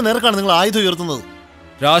 മനുഷ്യത്വത്തിന്റെ നേർക്കാണ് നിങ്ങൾ ആയുധം ഉയർത്തുന്നത്.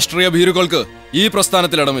 രാഷ്ട്രീയ ഭീരുക്കൾക്ക് ഈ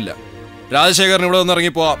പ്രസ്ഥാനത്തിൽ ഇടമില്ല. രാജശേഖരൻ ഇവിടെ നിന്ന്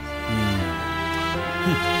ഇറങ്ങിപ്പോവാം.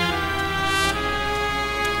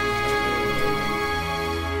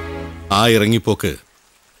 ആ ഇറങ്ങിപ്പോക്ക്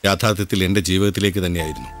യാഥാർത്ഥ്യത്തിൽ എൻ്റെ ജീവിതത്തിലേക്ക്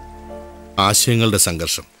തന്നെയായിരുന്നു. ആശയങ്ങളുടെ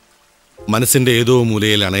സംഘർഷം. മനസ്സിൻ്റെ ഏതോ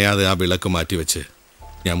മൂലയിൽ അണയാതെ ആ വിളക്ക് മാറ്റിവെച്ച്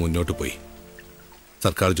ഞാൻ മുന്നോട്ട് പോയി.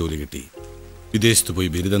 സർക്കാർ ജോലി കിട്ടി, വിദേശത്ത് പോയി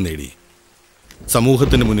ബിരുദം നേടി.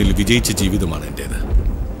 സമൂഹത്തിന് മുന്നിൽ വിജയിച്ച ജീവിതമാണ് എൻ്റേത്.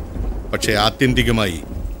 പക്ഷേ ആത്യന്തികമായി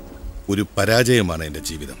ഒരു പരാജയമാണ് എൻ്റെ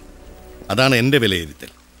ജീവിതം. അതാണ് എൻ്റെ വിലയിരുത്തൽ.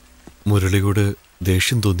 മുരളിയോട്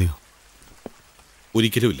ദേഷ്യം തോന്നിയോ?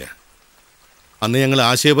 ഒരിക്കലുമില്ല. അന്ന് ഞങ്ങൾ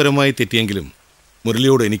ആശയപരമായി തെറ്റിയെങ്കിലും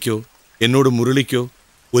മുരളിയോട് എനിക്കോ എന്നോട് മുരളിക്കോ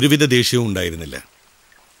ഒരുവിധ ദേഷ്യവും ഉണ്ടായിരുന്നില്ല.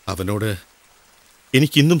 അവനോട്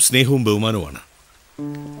എനിക്കിന്നും സ്നേഹവും ബഹുമാനവുമാണ്.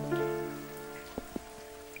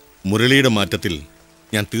 മുരളിയുടെ മാറ്റത്തിൽ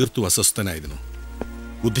ഞാൻ തീർത്തും അസ്വസ്ഥനായിരുന്നു.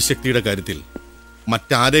 ബുദ്ധിശക്തിയുടെ കാര്യത്തിൽ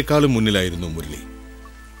മറ്റാരേക്കാളും മുന്നിലായിരുന്നു മുരളി.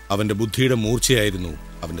 അവന്റെ ബുദ്ധിയുടെ മൂർച്ചയായിരുന്നു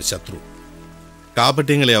അവന്റെ ശത്രു.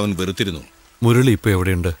 കാപട്യങ്ങളെ അവൻ വെറുത്തിരുന്നു. മുരളി ഇപ്പൊ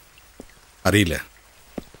എവിടെയുണ്ട് അറിയില്ല.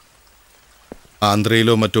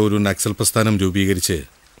 ആന്ധ്രയിലോ മറ്റോ ഒരു നക്സൽ പ്രസ്ഥാനം രൂപീകരിച്ച്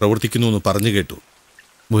പ്രവർത്തിക്കുന്നു എന്ന് പറഞ്ഞു കേട്ടു.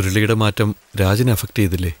 മുരളിയുടെ മാറ്റം രാജനെ അഫക്റ്റ്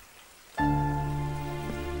ചെയ്തില്ലേ?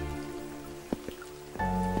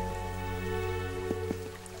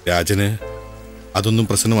 രാജന് അതൊന്നും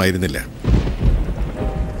പ്രശ്നമായിരുന്നില്ല.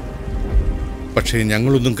 പക്ഷേ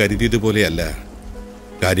ഞങ്ങളൊന്നും കരുതിയതുപോലെയല്ല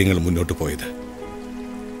കാര്യങ്ങൾ മുന്നോട്ട് പോയത്.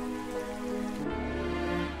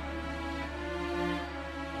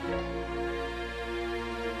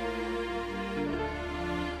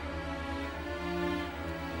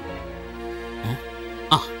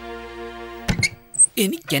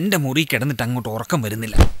 എനിക്ക് എന്റെ മുറി കിടന്നിട്ട് അങ്ങോട്ട് ഉറക്കം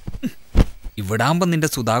വരുന്നില്ല. ഇവിടാകുമ്പോ നിന്റെ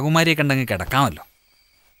സുധാകുമാരിയെ കണ്ടങ്ങ് കിടക്കാമല്ലോ.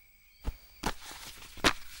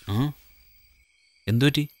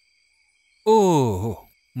 എന്തുപറ്റി? ഓഹോ,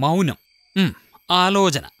 മൗനം,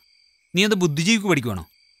 ആലോചന. നീ അത് ബുദ്ധിജീവിക്ക് പഠിക്കുവാണോ?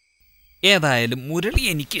 ഏതായാലും മുരളി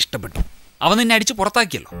എനിക്ക് ഇഷ്ടപ്പെട്ടു. അവൻ നിന്നെ അടിച്ച്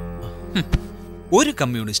പുറത്താക്കിയല്ലോ. ഒരു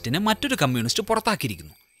കമ്മ്യൂണിസ്റ്റിനെ മറ്റൊരു കമ്മ്യൂണിസ്റ്റ്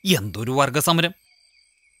പുറത്താക്കിയിരിക്കുന്നു. എന്തൊരു വർഗസമരം!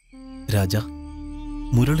 രാജ,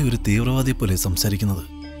 മുരളി ഒരു തീവ്രവാദിയെ പോലെ സംസാരിക്കുന്നത്.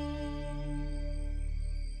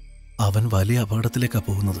 അവൻ വലിയ അപകടത്തിലേക്കാ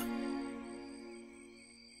പോകുന്നത്.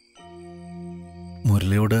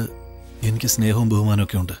 മുരളിയോട് എനിക്ക് സ്നേഹവും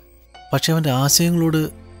ബഹുമാനമൊക്കെ ഉണ്ട്. പക്ഷെ അവന്റെ ആശയങ്ങളോട്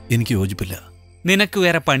എനിക്ക് യോജിപ്പില്ല. നിനക്ക്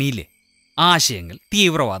വേറെ പണിയില്ലേ? ആശയങ്ങൾ,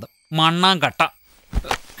 തീവ്രവാദം, മണ്ണാങ്കട്ട.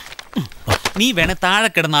 നീ വേണേ താഴെ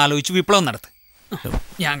കിടന്ന് ആലോചിച്ച് വിപ്ലവം നടത്ത്.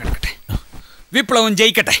 ഞാൻ കിടക്കട്ടെ, വിപ്ലവം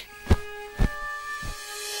ജയിക്കട്ടെ.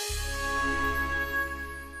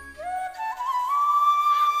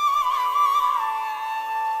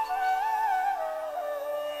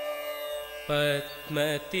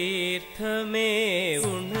 പത്മതീർത്ഥമേ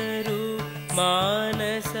ഉണരൂ,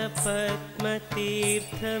 മാനസ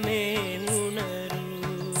പത്മതീർത്ഥമേ ഉണരൂ.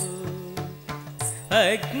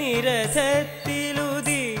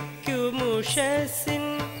 അഗ്നിരഥത്തിലുദിക്കുമുഷസിൻ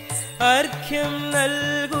അർഘ്യം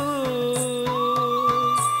നൽകൂ.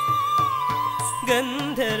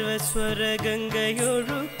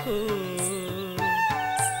 ഗന്ധർവസ്വരഗംഗയൊഴുക്കൂ,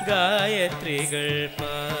 ഗായത്രികൾ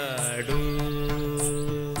പാടൂ.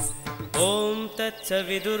 ഓം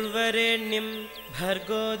തത്സവിതുർവരേണ്യം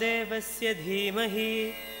ഭർഗോ ദേവസ്യ ധീമഹി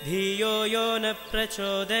ധിയോ യോ ന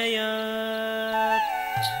പ്രചോദയാത്.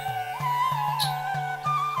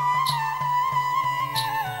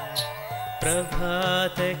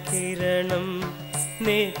 പ്രഭാതകിരണം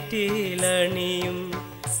നെറ്റിയിലണിയും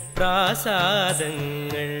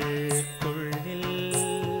പ്രാസാദങ്ങൾക്കുള്ളിൽ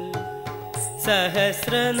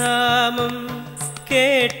സഹസ്രനാമം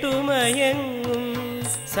കേട്ടുമയങ്ങും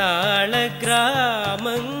സാളഗ്രാമങ്ങൾ.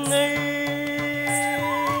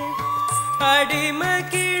 അടിമ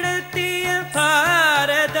കിടത്തിയ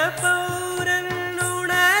ഭാരത പൗരൻ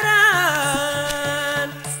ഉണരാൻ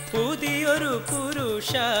പുതിയൊരു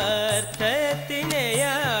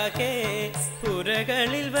പുരുഷാർത്ഥത്തിനെയാകെ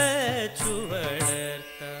പുരകളിൽ വച്ചു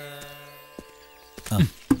വളർത്താൻ.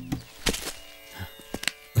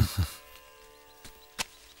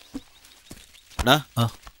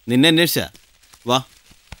 നിന്നെ അന്വേഷിച്ച വാ.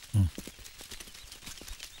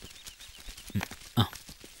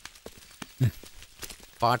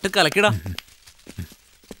 പാട്ട് കലക്കിടാ.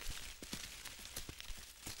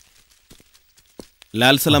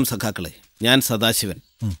 ലാൽ സലാം സഖാക്കളെ, ഞാൻ സദാശിവൻ,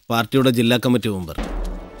 പാർട്ടിയുടെ ജില്ലാ കമ്മിറ്റി മെമ്പർ.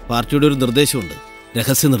 പാർട്ടിയുടെ ഒരു നിർദ്ദേശമുണ്ട്,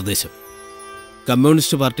 രഹസ്യ നിർദ്ദേശം.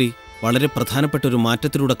 കമ്മ്യൂണിസ്റ്റ് പാർട്ടി വളരെ പ്രധാനപ്പെട്ട ഒരു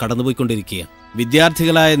മാറ്റത്തിലൂടെ കടന്നുപോയിക്കൊണ്ടിരിക്കുകയാണ്.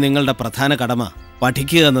 വിദ്യാർത്ഥികളായ നിങ്ങളുടെ പ്രധാന കടമ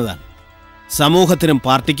പഠിക്കുക എന്നതാണ്. സമൂഹത്തിനും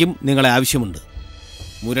പാർട്ടിക്കും നിങ്ങളെ ആവശ്യമുണ്ട്.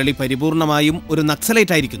 മുരളി പരിപൂർണമായും ഒരു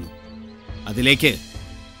നക്സലൈറ്റ് ആയിരിക്കുന്നു. അതിലേക്ക്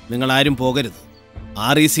നിങ്ങളാരും പോകരുത്.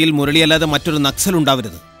 RECയിൽ മുരളിയല്ലാതെ മറ്റൊരു നക്സൽ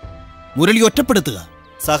ഉണ്ടാവരുത്. മുരളി ഒറ്റപ്പെടുത്തുക.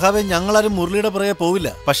 സഹാബെ, ഞങ്ങളാരും മുരളിയുടെ പുറകെ പോവില്ല.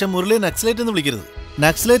 പക്ഷെ മുരളിയെ നക്സലൈറ്റ് എന്ന് വിളിക്കരുത്.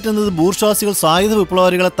 നക്സലൈറ്റ് എന്നത് ബൂർഷ്വാസികൾ സായുധ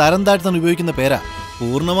വിപ്ലവകാരികളെ തരം താഴ്ത്താൻ ഉപയോഗിക്കുന്ന പേരാ.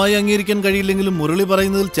 പൂർണ്ണമായി അംഗീകരിക്കാൻ കഴിയില്ലെങ്കിലും മുരളി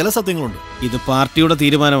പറയുന്നതിൽ ചില സത്യങ്ങളുണ്ട്. ഇത് പാർട്ടിയുടെ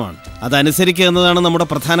തീരുമാനമാണ്. അതനുസരിക്കുക എന്നതാണ് നമ്മുടെ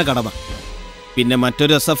പ്രധാന കടമ. പിന്നെ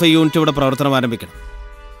മറ്റൊരു SFI യൂണിറ്റ് ഇവിടെ പ്രവർത്തനം ആരംഭിക്കണം.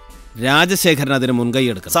 രാജശേഖരൻ അതിന് മുൻകൈ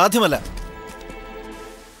എടുക്കണം. സാധ്യമല്ല.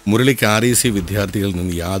 മുരളിക്ക് REC വിദ്യാർത്ഥികളിൽ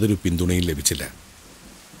നിന്ന് യാതൊരു പിന്തുണയും ലഭിച്ചില്ല.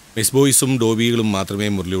 മിസ് ബോയ്സും ഡോബികളും മാത്രമേ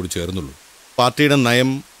മുരളിയോട് ചേർന്നുള്ളൂ. പാർട്ടിയുടെ നയം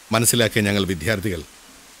മനസ്സിലാക്കിയ ഞങ്ങൾ വിദ്യാർത്ഥികൾ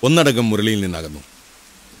ഒന്നടങ്കം മുരളിയിൽ നിന്നകന്നു.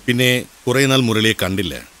 പിന്നെ കുറേ നാൾ മുരളിയെ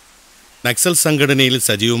കണ്ടില്ല. നക്സൽ സംഘടനയിൽ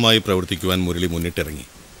സജീവമായി പ്രവർത്തിക്കുവാൻ മുരളി മുന്നിട്ടിറങ്ങി.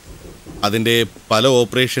 അതിൻ്റെ പല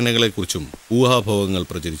ഓപ്പറേഷനുകളെക്കുറിച്ചും ഊഹാഭോഗങ്ങൾ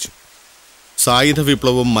പ്രചരിച്ചു. സായുധ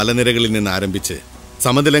വിപ്ലവം മലനിരകളിൽ നിന്ന് ആരംഭിച്ച്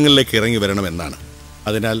സമതലങ്ങളിലേക്ക് ഇറങ്ങി വരണമെന്നാണ്.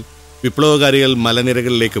 അതിനാൽ വിപ്ലവകാരികൾ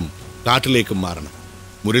മലനിരകളിലേക്കും കാട്ടിലേക്കും മാറണം.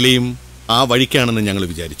 മുരളിയും ആ വഴിക്കാണെന്ന് ഞങ്ങൾ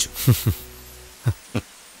വിചാരിച്ചു.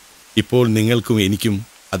 ഇപ്പോൾ നിങ്ങൾക്കും എനിക്കും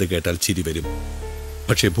അത് കേട്ടാൽ ചിരി വരും.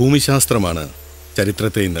 പക്ഷേ ഭൂമിശാസ്ത്രമാണ്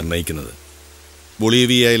ചരിത്രത്തെ നിർണ്ണയിക്കുന്നത്.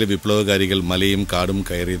 ബൊളീവിയയിലെ വിപ്ലവകാരികൾ മലയും കാടും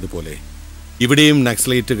കയറിയതുപോലെ ഇവിടെയും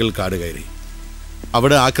നക്സലൈറ്റുകൾ കാട് കയറി.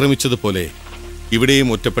 അവിടെ ആക്രമിച്ചതുപോലെ ഇവിടെയും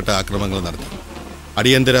ഒറ്റപ്പെട്ട ആക്രമണങ്ങൾ നടത്തി.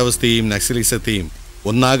 അടിയന്തരാവസ്ഥയെയും നക്സലിസത്തെയും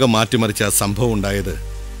ഒന്നാകെ മാറ്റിമറിച്ച സംഭവം ഉണ്ടായത്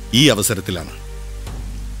ഈ അവസരത്തിലാണ്.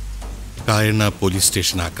 കായണ്ണ പോലീസ്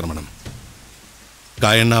സ്റ്റേഷൻ ആക്രമണം.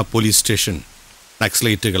 കായണ്ണ പോലീസ് സ്റ്റേഷൻ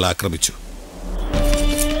നക്സലൈറ്റുകൾ ആക്രമിച്ചു.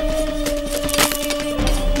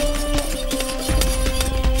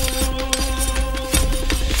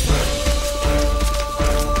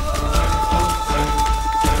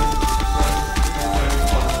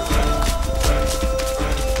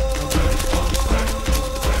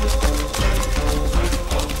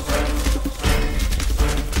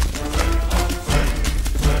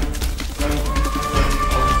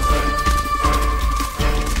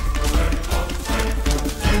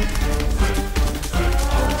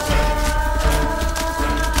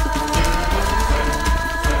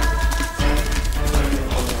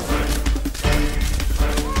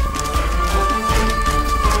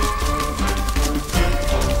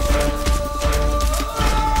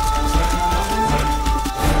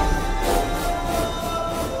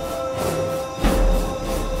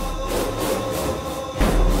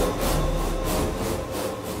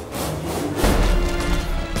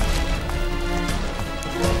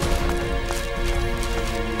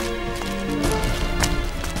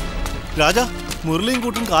 രാജ, മുരളിയും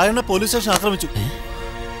കൂട്ടും കായണ്ണ പോലീസ് സ്റ്റേഷൻ ആക്രമിച്ചു.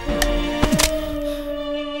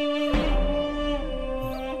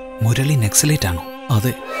 മുരളി നക്സലേറ്റ് ആണോ?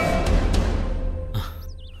 അതെ.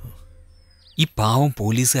 ഈ പാവം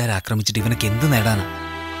പോലീസുകാരെ ആക്രമിച്ചിട്ട് ഇവനൊക്കെ എന്ത് നേടാനാ?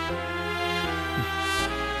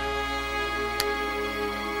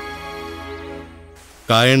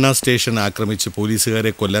 കായണ്ണ സ്റ്റേഷൻ ആക്രമിച്ച്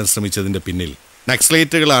പോലീസുകാരെ കൊല്ലാൻ ശ്രമിച്ചതിന്റെ പിന്നിൽ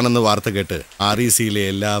നക്സലൈറ്റുകളാണെന്ന് വാർത്ത കേട്ട് RECയിലെ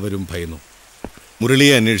എല്ലാവരും ഭയന്നു.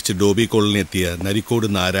 മുരളിയെ അന്വേഷിച്ച് ഡോബി കോളനി എത്തിയ നരിക്കോട്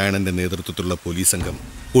നാരായണന്റെ നേതൃത്വത്തിലുള്ള പോലീസ് സംഘം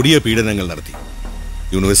കൊടിയ പീഡനങ്ങൾ നടത്തി.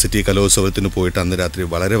 യൂണിവേഴ്സിറ്റി കലോത്സവത്തിന് പോയിട്ട് അന്ന് രാത്രി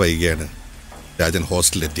വളരെ വൈകിയാണ് രാജൻ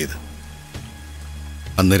ഹോസ്റ്റലിലെത്തിയത്.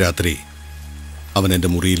 അന്ന് രാത്രി അവൻ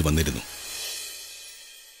എൻ്റെ മുറിയിൽ വന്നിരുന്നു.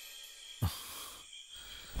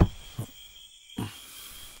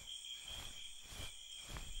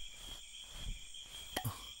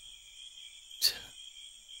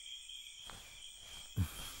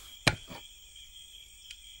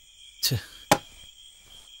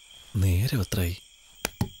 നേരെ എത്രയായി?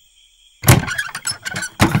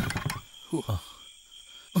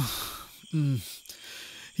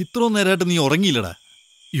 ഇത്രയും നേരമായിട്ട് നീ ഉറങ്ങിയില്ലടാ.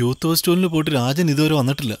 യൂത്ത് ഫെസ്റ്റിവലിന് പോയിട്ട് രാജൻ ഇതുവരെ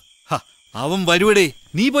വന്നിട്ടില്ല. അവൻ വരുവടേ,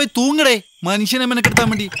 നീ പോയി തൂങ്ങടേ. മനുഷ്യനെ മെനക്കെടുത്താൻ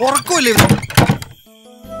വേണ്ടി ഉറക്കമില്ലേ?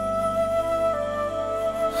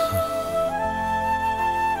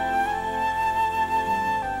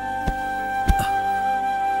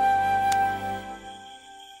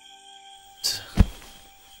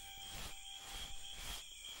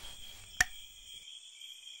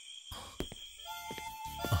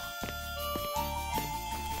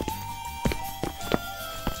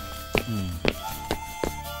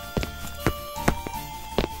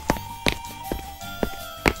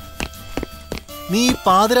 നീ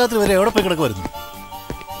പാതിരാത്രി വരെ എവിടെ പോയി കിടക്കുമായിരുന്നു?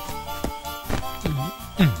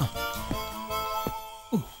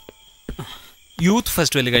 യൂത്ത്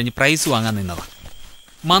ഫെസ്റ്റിവൽ കഴിഞ്ഞ് പ്രൈസ് വാങ്ങാൻ നിന്നതാ.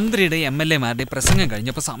 മന്ത്രിയുടെ MLA-മാരുടെ പ്രസംഗം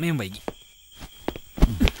കഴിഞ്ഞപ്പോൾ സമയം വൈകി.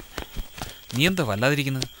 നീ എന്താ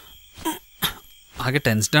വല്ലാതിരിക്കുന്നത്? ആകെ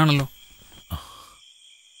ടെൻസ്ഡാണല്ലോ.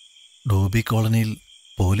 ഡോബി കോളനിയിൽ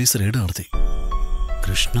പോലീസ് റെയ്ഡ് നടത്തി.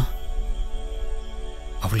 കൃഷ്ണ,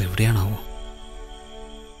 അവൾ എവിടെയാണാവോ?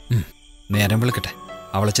 നേരം വിളിക്കട്ടെ,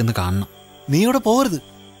 അവളെ ചെന്ന് കാണണം. നീ ഇവിടെ പോകരുത്.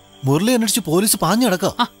 മുരളി അന്വേഷിച്ച് പോലീസ് പാഞ്ഞു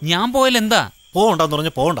കിടക്കാം. ഞാൻ പോയാൽ എന്താ? പോകണ്ടെന്ന്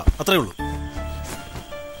പറഞ്ഞ പോകണ്ട, അത്രേ ഉള്ളൂ.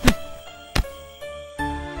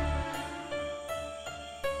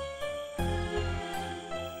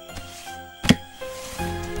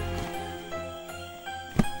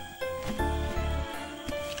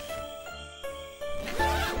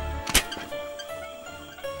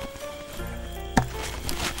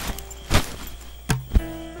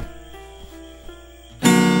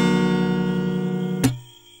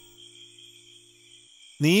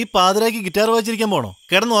 നീ പാതിരാക്കി ഗിറ്റാർ വായിച്ചിരിക്കാൻ പോണോ?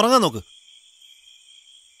 കിടന്ന് ഉറങ്ങാൻ നോക്ക്.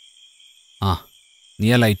 നീ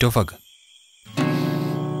ആ ലൈറ്റ് ഓഫ് ആക്ക്.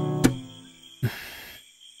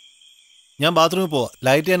 ഞാൻ ബാത്റൂമിൽ പോവാ.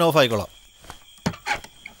 ലൈറ്റ് ഞാൻ ഓഫ് ആയിക്കോളാം.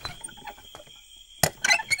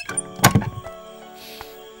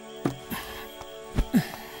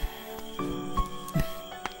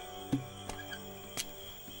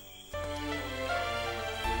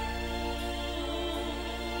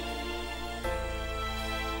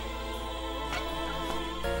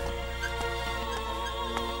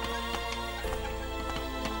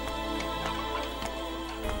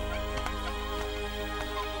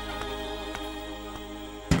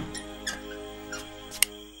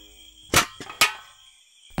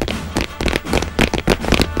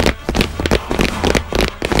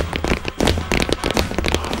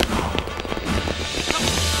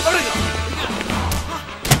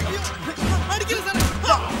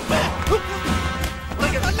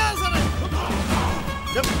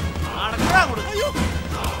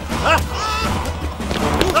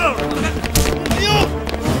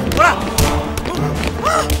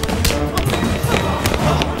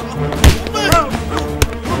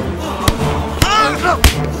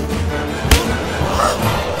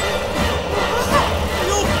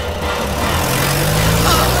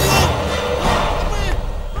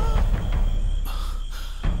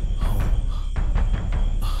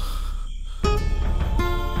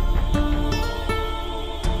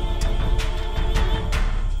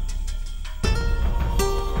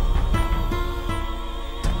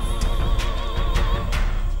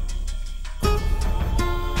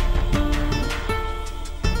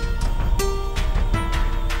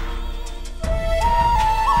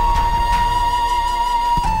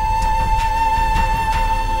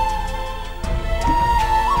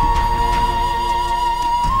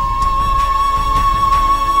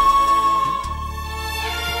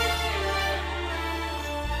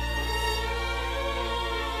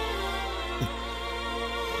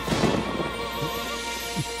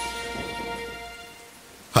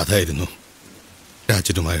 അതായിരുന്നു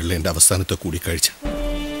രാജനുമായുള്ള എൻ്റെ അവസാനത്തെ കൂടിക്കാഴ്ച.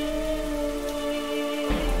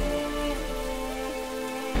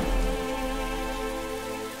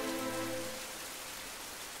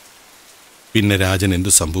 പിന്നെ രാജൻ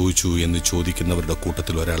എന്തു സംഭവിച്ചു എന്ന് ചോദിക്കുന്നവരുടെ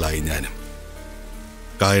കൂട്ടത്തിൽ ഒരാളായി ഞാനും.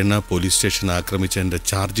 കായണ്ണ പോലീസ് സ്റ്റേഷൻ ആക്രമിച്ച എൻ്റെ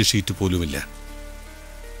ചാർജ് ഷീറ്റ് പോലുമില്ല.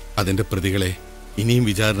 അതിൻ്റെ പ്രതികളെ ഇനിയും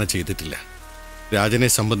വിചാരണ ചെയ്തിട്ടില്ല. രാജനെ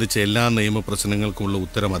സംബന്ധിച്ച എല്ലാ നിയമപ്രശ്നങ്ങൾക്കുമുള്ള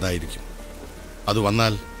ഉത്തരം അതായിരിക്കും. അത്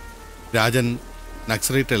വന്നാൽ രാജൻ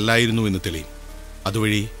നക്സലൈറ്റ് അല്ലായിരുന്നു എന്ന് തെളിയും.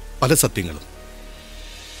 അതുവഴി പല സത്യങ്ങളും.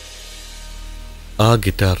 ആ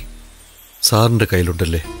ഗിറ്റാർ സാറിൻ്റെ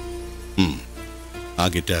കയ്യിലുണ്ടല്ലേ? ആ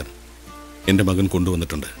ഗിറ്റാർ എൻ്റെ മകൻ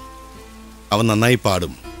കൊണ്ടുവന്നിട്ടുണ്ട്. അവൻ നന്നായി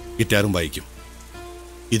പാടും, ഗിറ്റാറും വായിക്കും.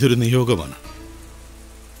 ഇതൊരു നിയോഗമാണ്.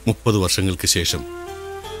 30 വർഷങ്ങൾക്ക് ശേഷം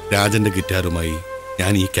രാജൻ്റെ ഗിറ്റാറുമായി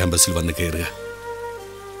ഞാൻ ഈ ക്യാമ്പസിൽ വന്ന് കയറുക.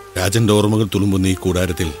 രാജൻ്റെ ഓർമ്മകൾ തുളുമ്പുന്ന ഈ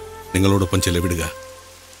കൂടാരത്തിൽ നിങ്ങളോടൊപ്പം ചെലവിടുക.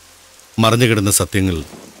 മറഞ്ഞു കിടന്ന സത്യങ്ങൾ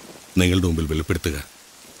നിങ്ങളുടെ മുമ്പിൽ വെളിപ്പെടുത്തുക.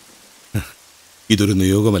 ഇതൊരു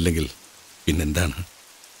നിയോഗമല്ലെങ്കിൽ പിന്നെന്താണ്?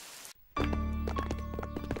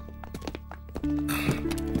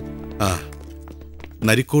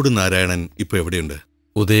 നരിക്കോട് നാരായണൻ ഇപ്പൊ എവിടെയുണ്ട്?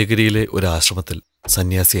 ഉദയഗിരിയിലെ ഒരു ആശ്രമത്തിൽ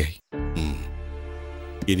സന്യാസിയായി.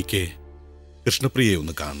 എനിക്ക് കൃഷ്ണപ്രിയയെ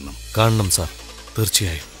ഒന്ന് കാണണം. കാണണം സാർ,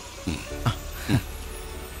 തീർച്ചയായും.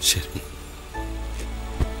 ശരി.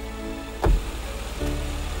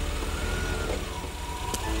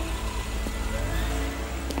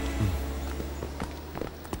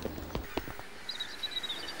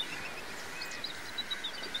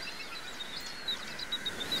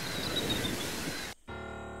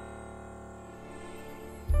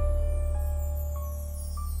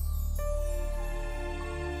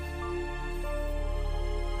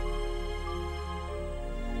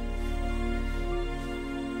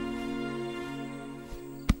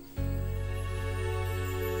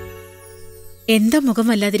 എന്താ മുഖം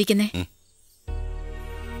വല്ലാതിരിക്കുന്നേ?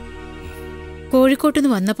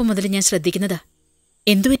 കോഴിക്കോട്ടുനിന്ന് വന്നപ്പോ മുതൽ ഞാൻ ശ്രദ്ധിക്കുന്നതാ.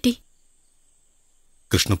 എന്തുപറ്റി?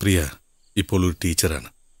 കൃഷ്ണപ്രിയ ഇപ്പോൾ ഒരു ടീച്ചറാണ്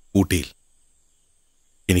ഊട്ടിയിൽ.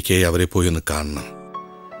 എനിക്ക് അവരെ പോയി ഒന്ന് കാണണം.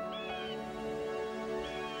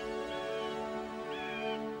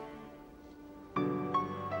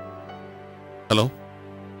 ഹലോ,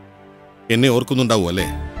 എന്നെ ഓർക്കുന്നുണ്ടാവും അല്ലേ?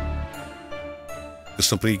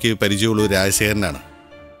 കൃഷ്ണപ്രിയയ്ക്ക് പരിചയമുള്ള ഒരു രാജശേഖരനാണ്.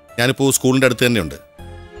 ഞാനിപ്പോൾ സ്കൂളിൻ്റെ അടുത്ത് തന്നെയുണ്ട്.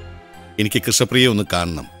 എനിക്ക് കൃഷ്ണപ്രിയയെ ഒന്ന്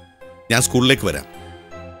കാണണം. ഞാൻ സ്കൂളിലേക്ക് വരാം.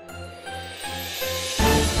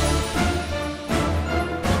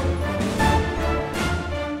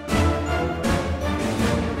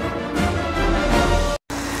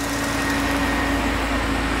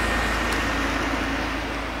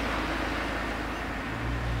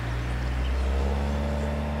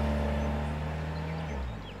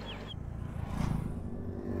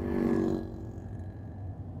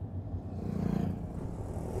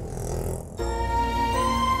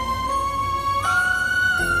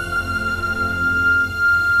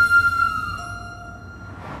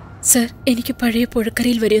 സർ, എനിക്ക് പഴയ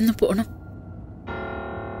പുഴക്കരയിൽ വരെ ഒന്ന് പോണം.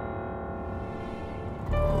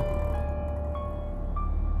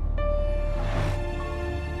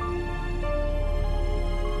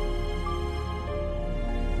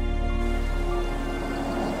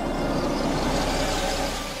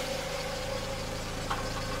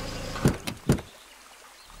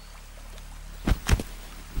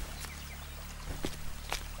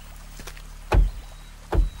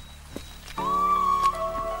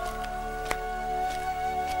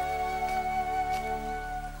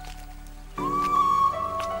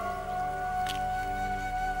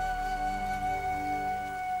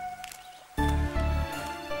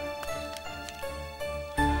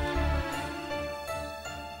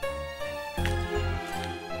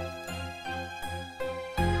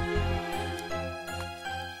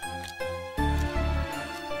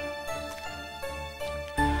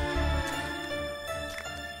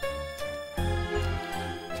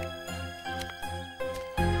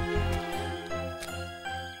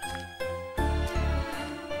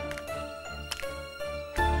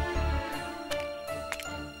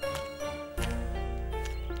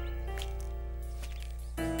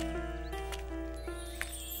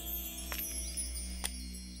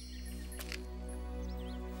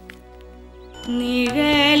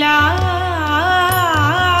 നിഴലാ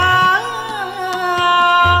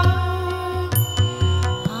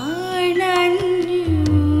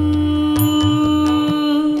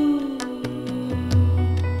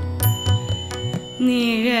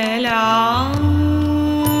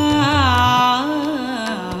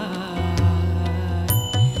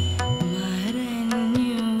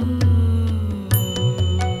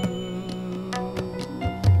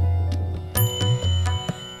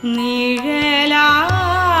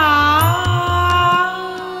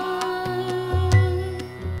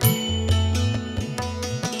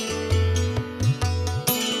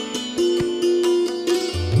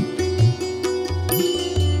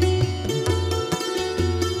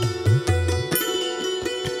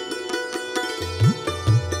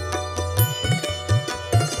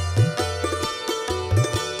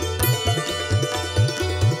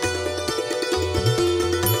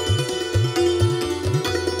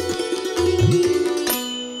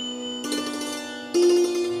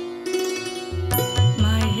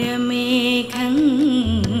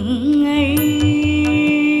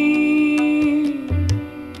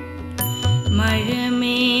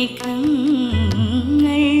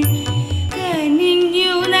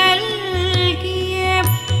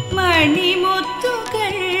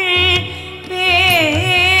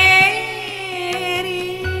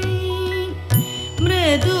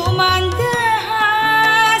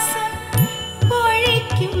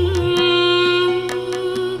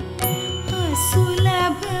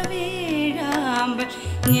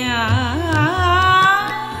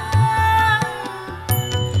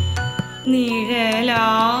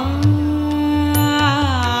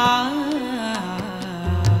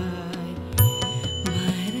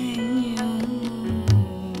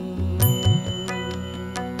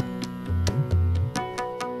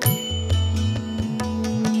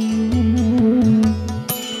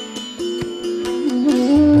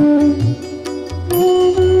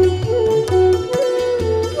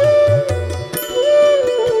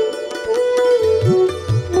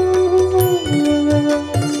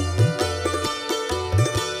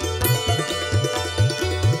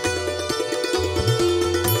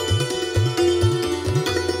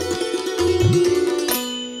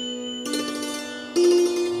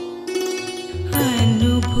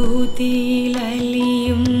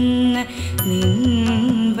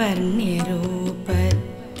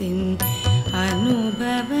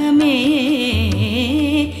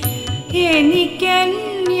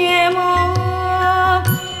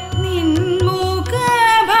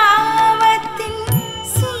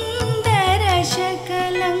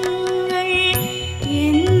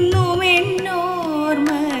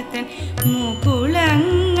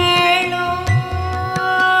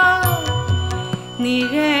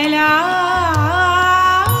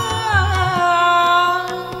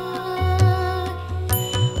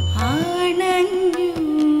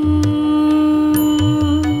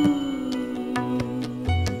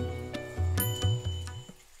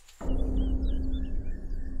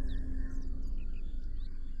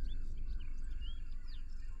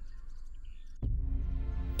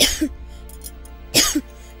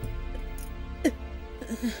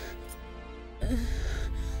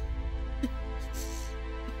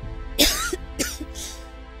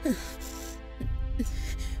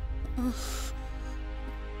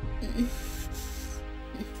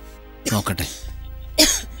നോക്കട്ടെ,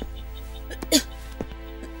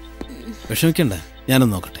 വിഷമിക്കണ്ട,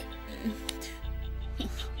 ഞാനൊന്ന് നോക്കട്ടെ.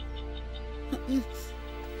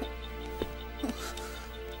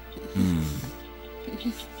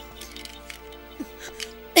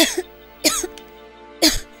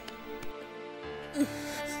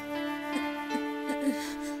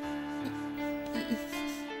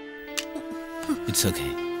 It's okay,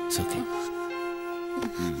 it's okay.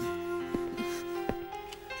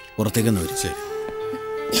 പുറത്തേക്കൊന്ന് വരും. ശരി.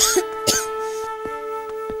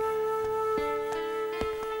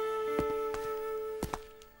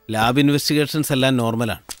 ലാബ് ഇൻവെസ്റ്റിഗേഷൻസ് എല്ലാം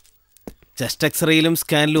നോർമലാണ്. ചെസ്റ്റ് എക്സ്റേയിലും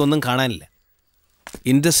സ്കാനിലും ഒന്നും കാണാനില്ല.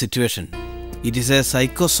 In the situation it is A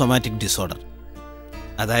psychosomatic disorder.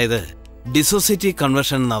 അതായത് ഡിസോസിയേറ്റീവ്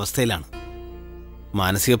കൺവേർഷൻ എന്ന അവസ്ഥയിലാണ്.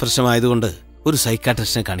 മാനസിക പ്രശ്നമായതുകൊണ്ട് ഒരു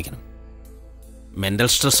സൈക്കാട്രിസ്റ്റിനെ കാണിക്കണം. Mental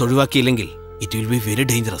stress ഒഴിവാക്കിയില്ലെങ്കിൽ it will be very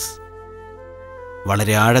dangerous.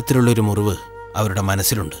 വളരെ ആഴത്തിലുള്ളൊരു മുറിവ് അവരുടെ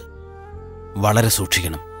മനസ്സിലുണ്ട്. വളരെ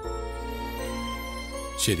സൂക്ഷിക്കണം.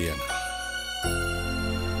 ശരിയാണ്.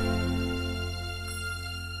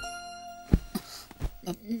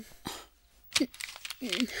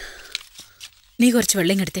 നീ കുറച്ച്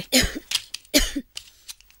വെള്ളം എടുത്തേ.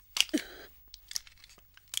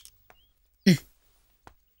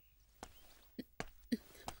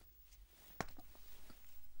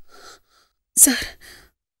 സാർ,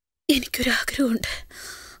 എനിക്കൊരാഗ്രഹമുണ്ട്.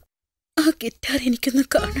 ആ ഗിറ്റാർ എനിക്കൊന്ന്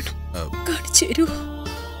കാണണം. കാണിച്ചു തരുമോ?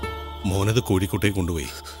 മോനത് കോഴിക്കോട്ടേക്ക് കൊണ്ടുപോയി.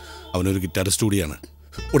 അവനൊരു ഗിറ്റാർ സ്റ്റുഡിയാണ്.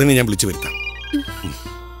 ഉടനെ ഞാൻ വിളിച്ചു വരുത്താം.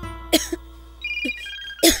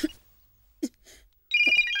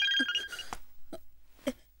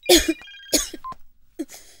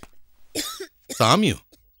 സാമിയോ?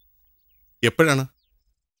 എപ്പോഴാണ്?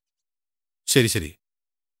 ശരി ശരി.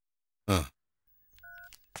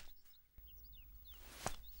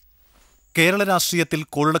 കേരള രാഷ്ട്രീയത്തിൽ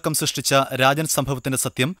കോളിളക്കം സൃഷ്ടിച്ച രാജൻ സംഭവത്തിന്റെ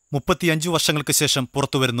സത്യം 35 വർഷങ്ങൾക്ക് ശേഷം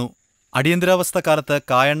പുറത്തുവരുന്നു. അടിയന്തരാവസ്ഥ കാലത്ത്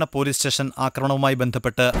കായണ്ണ പോലീസ് സ്റ്റേഷൻ ആക്രമണവുമായി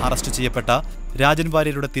ബന്ധപ്പെട്ട് അറസ്റ്റ് ചെയ്യപ്പെട്ട രാജൻ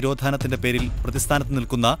വാര്യരുടെ തിരോധാനത്തിന്റെ പേരിൽ പ്രതിസ്ഥാനത്ത്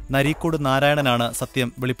നിൽക്കുന്ന നരീക്കോട് നാരായണനാണ് സത്യം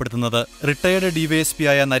വെളിപ്പെടുത്തുന്നത്. റിട്ടയേർഡ്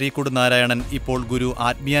ഡിവൈഎസ്പിയായ നരീക്കോട് നാരായണൻ ഇപ്പോൾ ഗുരു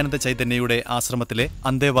ആത്മീയാനന്ദ ചൈതന്യയുടെ ആശ്രമത്തിലെ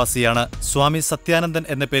അന്തേവാസിയാണ്. സ്വാമി സത്യാനന്ദൻ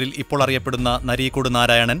എന്ന പേരിൽ ഇപ്പോൾ അറിയപ്പെടുന്ന നരീക്കോട്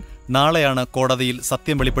നാരായണൻ നാളെയാണ് കോടതിയിൽ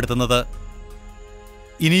സത്യം വെളിപ്പെടുത്തുന്നത്.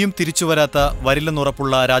 ഇനിയും തിരിച്ചുവരാത്ത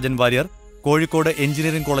വരില്ലെന്നുറപ്പുള്ള രാജൻ വാര്യർ കോഴിക്കോട്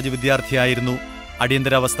എഞ്ചിനീയറിംഗ് കോളേജ് വിദ്യാർത്ഥിയായിരുന്നു.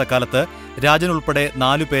 അടിയന്തരാവസ്ഥ കാലത്ത് രാജൻ ഉൾപ്പെടെ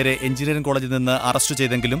 4 പേരെ എഞ്ചിനീയറിംഗ് കോളേജിൽ നിന്ന് അറസ്റ്റ്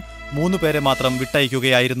ചെയ്തെങ്കിലും 3 പേരെ മാത്രം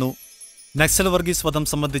വിട്ടയക്കുകയായിരുന്നു. നക്സൽ വർഗീസ് വധം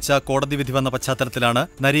സംബന്ധിച്ച കോടതി വിധി വന്ന പശ്ചാത്തലത്തിലാണ്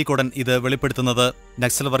നരീക്കോടൻ ഇത് വെളിപ്പെടുത്തുന്നത്.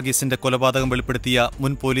 നക്സൽ വർഗീസിന്റെ കൊലപാതകം വെളിപ്പെടുത്തിയ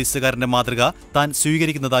മുൻ പോലീസുകാരന്റെ മാതൃക താൻ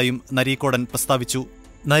സ്വീകരിക്കുന്നതായും നരീക്കോടൻ പ്രസ്താവിച്ചു.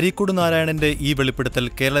 നരീക്കോട് നാരായണന്റെ ഈ വെളിപ്പെടുത്തൽ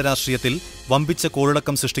കേരള രാഷ്ട്രീയത്തിൽ വമ്പിച്ച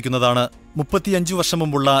കോളിളക്കം സൃഷ്ടിക്കുന്നതാണ്. 35 വർഷം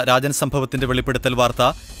മുമ്പുള്ള രാജൻ സംഭവത്തിന്റെ വെളിപ്പെടുത്തൽ വാർത്ത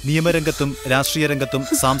നിയമരംഗത്തും രാഷ്ട്രീയ രംഗത്തും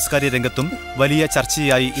സാംസ്കാരിക രംഗത്തും വലിയ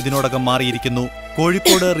ചർച്ചയായി ഇതിനോടകം മാറിയിരിക്കുന്നു.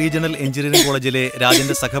 കോഴിക്കോട് റീജിയണൽ എഞ്ചിനീയറിംഗ് കോളേജിലെ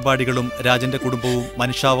രാജന്റെ സഹപാഠികളും രാജന്റെ കുടുംബവും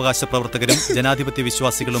മനുഷ്യാവകാശ പ്രവർത്തകരും ജനാധിപത്യ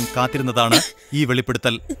വിശ്വാസികളും കാത്തിരുന്നതാണ് ഈ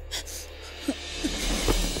വെളിപ്പെടുത്തൽ.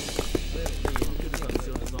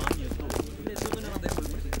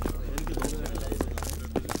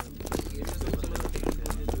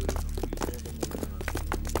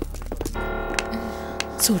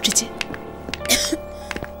 സൂക്ഷിച്ച്.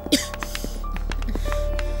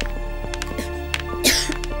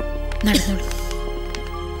 നടന്നോളൂ.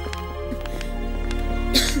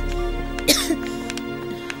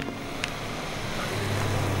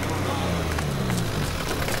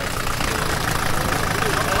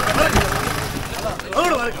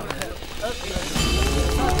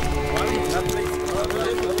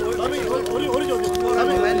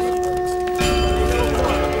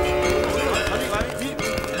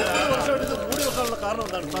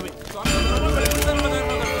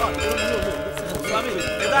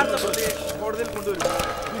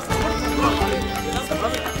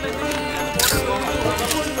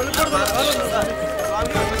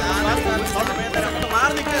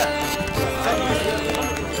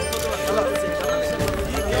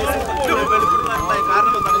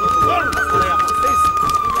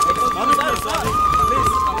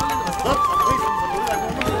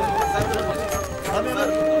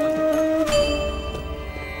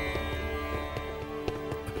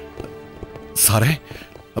 സാറേ,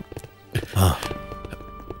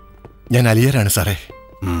 ഞാൻ അലിയരാണ് സാറേ.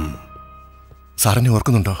 സാറിനെ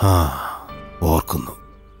ഓർക്കുന്നുണ്ടോ? ഓർക്കുന്നു.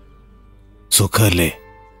 സുഖല്ലേ?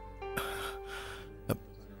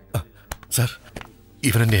 സാർ,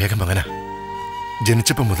 ഇവനെന്റെ ഏക മകനാ.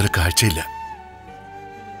 ജനിച്ചപ്പം മുതൽ കാഴ്ചയില്ല.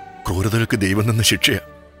 ക്രൂരതകൾക്ക് ദൈവം നിന്ന് ശിക്ഷയാ.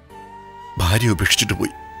 ഭാര്യ ഉപേക്ഷിച്ചിട്ട്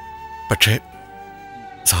പോയി. പക്ഷേ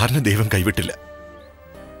സാറിന് ദൈവം കൈവിട്ടില്ല.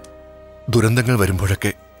 ദുരന്തങ്ങൾ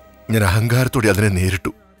വരുമ്പോഴൊക്കെ ഞാൻ അഹങ്കാരത്തോടെ അതിനെ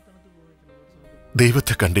നേരിട്ടു.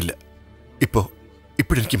 ദൈവത്തെ കണ്ടില്ല.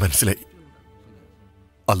 ഇപ്പോഴെനിക്ക് മനസ്സിലായി,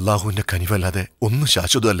 അള്ളാഹുവിന്റെ കനിവല്ലാതെ ഒന്നും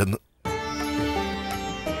ശാശ്വതമല്ലെന്ന്.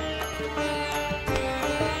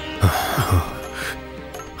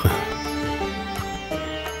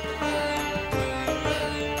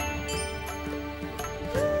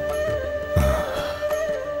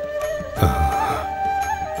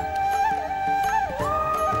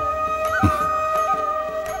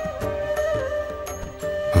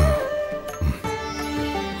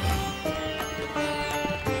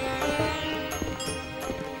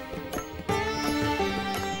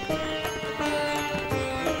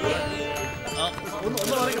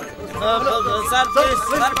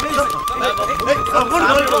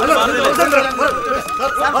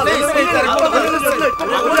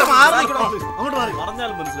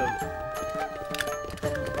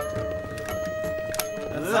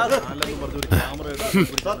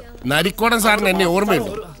 നരിക്കോടൻ സാറിന് എന്നെ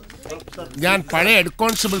ഓർമ്മയുണ്ട്. ഞാൻ പഴയ ഹെഡ്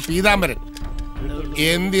കോൺസ്റ്റബിൾ പീതാംബരൻ.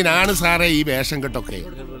 എന്തിനാണ് സാറേ ഈ വേഷം കെട്ടൊക്കെ?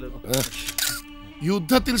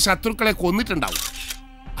 യുദ്ധത്തിൽ ശത്രുക്കളെ കൊന്നിട്ടുണ്ടാവും.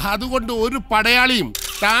 അതുകൊണ്ട് ഒരു പടയാളിയും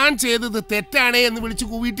താൻ ചെയ്തത് തെറ്റാണേ എന്ന് വിളിച്ചു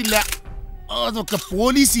കൂവിയിട്ടില്ല. അതൊക്കെ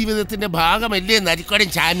പോലീസ് ജീവിതത്തിന്റെ ഭാഗമല്ലേ നരിക്കോടൻ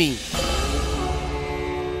ചാമി?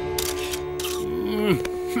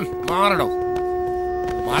 മാറണോ?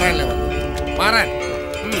 മാറാനല്ലേ മാറാൻ.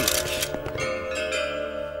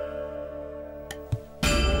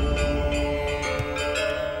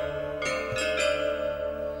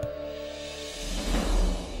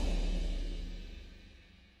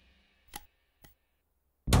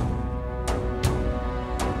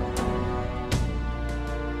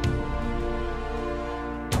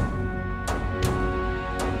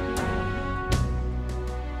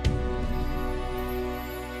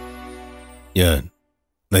 ഞാൻ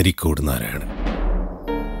നരിക്കോട് നാരായണൻ.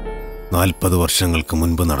 40 വർഷങ്ങൾക്ക്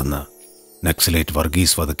മുൻപ് നടന്ന നക്സലേറ്റ്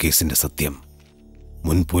വർഗീസ് വധക്കേസിന്റെ സത്യം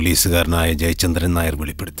മുൻ പോലീസുകാരനായ ജയചന്ദ്രൻ നായർ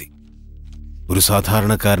വെളിപ്പെടുത്തി. ഒരു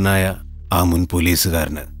സാധാരണക്കാരനായ ആ മുൻ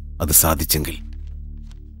പോലീസുകാരന് അത് സാധിച്ചെങ്കിൽ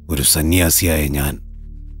ഒരു സന്യാസിയായ ഞാൻ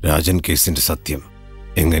രാജൻ കേസിന്റെ സത്യം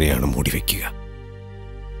എങ്ങനെയാണ് മൂടിവെക്കുക?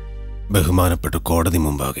 ബഹുമാനപ്പെട്ട കോടതി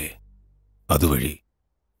മുമ്പാകെ, അതുവഴി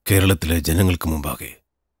കേരളത്തിലെ ജനങ്ങൾക്ക് മുമ്പാകെ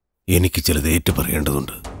എനിക്ക് ചിലത്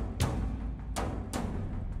ഏറ്റുപറയേണ്ടതുണ്ട്.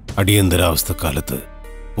 അടിയന്തരാവസ്ഥക്കാലത്ത്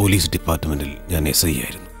പോലീസ് ഡിപ്പാർട്ട്മെന്റിൽ ഞാൻ SI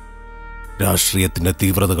ആയിരുന്നു. രാഷ്ട്രീയത്തിന്റെ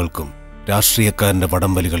തീവ്രതകൾക്കും രാഷ്ട്രീയക്കാരന്റെ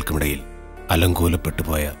വടംവലികൾക്കുമിടയിൽ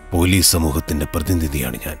അലങ്കോലപ്പെട്ടുപോയ പോലീസ് സമൂഹത്തിന്റെ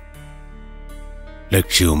പ്രതിനിധിയാണ് ഞാൻ.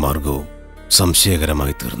 ലക്ഷ്യവും മാർഗവും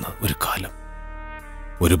സംശയകരമായി തീർന്ന ഒരു കാലം.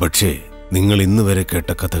 ഒരുപക്ഷേ നിങ്ങൾ ഇന്നുവരെ കേട്ട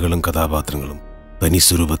കഥകളും കഥാപാത്രങ്ങളും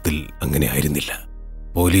തനിസ്വരൂപത്തിൽ അങ്ങനെ ആയിരുന്നില്ല.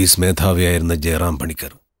 പോലീസ് മേധാവിയായിരുന്ന ജയറാം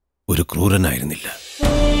പണിക്കർ ഒരു ക്രൂരനായിരുന്നില്ല.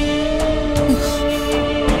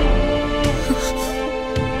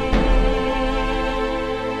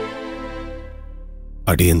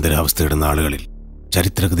 അടിയന്തരാവസ്ഥയുടെ നാളുകളിൽ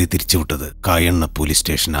ചരിത്രഗതി തിരിച്ചുവിട്ടത് കായണ്ണ പോലീസ്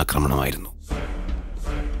സ്റ്റേഷൻ ആക്രമണമായിരുന്നു.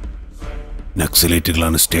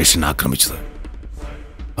 നക്സലേറ്റുകളാണ് സ്റ്റേഷൻ ആക്രമിച്ചത്.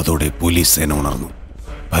 അതോടെ പോലീസ് സേന ഉണർന്നു.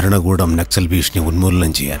 ഭരണകൂടം നക്സൽ ഭീഷണി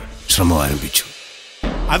ഉന്മൂലനം ചെയ്യാൻ ശ്രമം ആരംഭിച്ചു.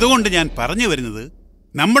 അതുകൊണ്ട് ഞാൻ പറഞ്ഞു വരുന്നത്,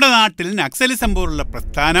 നമ്മുടെ നാട്ടിൽ നക്സലിസം പോലുള്ള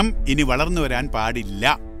പ്രസ്ഥാനം ഇനി വളർന്നു വരാൻ പാടില്ല.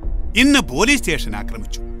 ഇന്ന് പോലീസ് സ്റ്റേഷൻ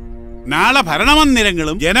ആക്രമിച്ചു, നാളെ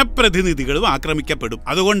ഭരണമന്ദിരങ്ങളും ജനപ്രതിനിധികളും ആക്രമിക്കപ്പെടും.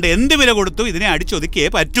 അതുകൊണ്ട് എന്ത് വില കൊടുത്തു ഇതിനെ അടിച്ചൊതുക്കിയേ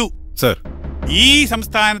പറ്റൂ. സർ, ഈ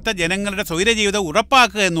സംസ്ഥാനത്തെ ജനങ്ങളുടെ സ്വൈരജീവിതം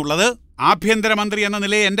ഉറപ്പാക്കുക എന്നുള്ളത് ആഭ്യന്തരമന്ത്രി എന്ന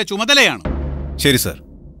നിലയിൽ എന്റെ ചുമതലയാണ്. ശരി സർ,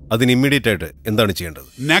 അതിന് ഇമ്മീഡിയറ്റ് ആയിട്ട് എന്താണ് ചെയ്യേണ്ടത്?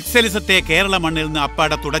 നക്സലിസത്തെ കേരള മണ്ണിൽ നിന്ന്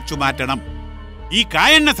അപ്പാടെ തുടച്ചു മാറ്റണം. ഈ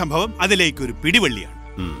കായണ്ണ സംഭവം അതിലേക്കൊരു പിടിവള്ളിയാണ്.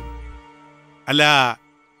 അല്ല,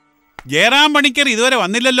 ജയറാം പണിക്കർ ഇതുവരെ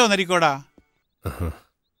വന്നില്ലല്ലോ നരിക്കോടാ.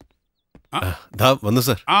 വന്നു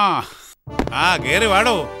സർ. ആ കേറി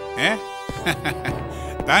വാടോ.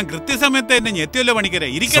 താൻ കൃത്യസമയത്ത് എന്നെ ഞെത്തിയല്ലോ പണിക്കരെ.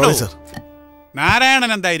 ഇരിക്കണോ?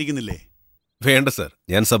 നാരായണൻ എന്താ ഇരിക്കുന്നില്ലേ? വേണ്ട സർ,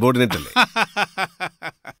 ഞാൻ സബോർഡിനേറ്റ് അല്ലേ.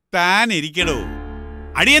 താൻ ഇരിക്കണോ.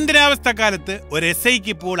 അടിയന്തരാവസ്ഥ കാലത്ത് ഒരു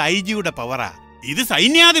SIക്ക് ഇപ്പോൾ IG-യുടെ പവറാ. ഇത്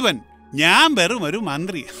സൈന്യാധിപൻ, ഞാൻ വെറും ഒരു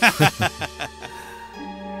മന്ത്രി.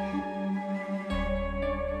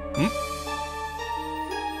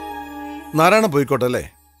 നാരായണ പോയിക്കോട്ടെ അല്ലേ?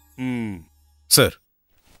 സർ.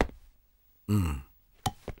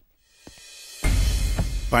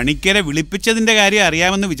 പണിക്കരെ വിളിപ്പിച്ചതിന്റെ കാര്യം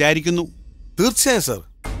അറിയാമെന്ന് വിചാരിക്കുന്നു. തീർച്ചയായും സർ.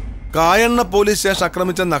 കായണ്ണ പോലീസ് സ്റ്റേഷൻ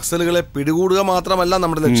ആക്രമിച്ച നക്സലുകളെ പിടികൂടുക മാത്രമല്ല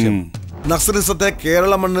നമ്മുടെ ലക്ഷ്യം. നക്സലിസത്തെ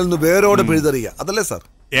കേരള മണ്ണിൽ നിന്ന് വേരോടെ പിഴുതെറിയുക, അതല്ലേ സർ?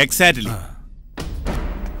 എക്സാക്ട്ലി.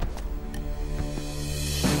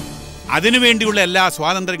 അതിനുവേണ്ടിയുള്ള എല്ലാ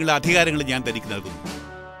സ്വാതന്ത്ര്യങ്ങളും അധികാരങ്ങളും ഞാൻ തനിക്ക് നൽകുന്നു.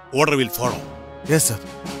 Order will follow. Yes sir.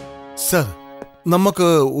 Sir, നമുക്ക്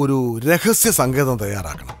ഒരു രഹസ്യ സങ്കേതം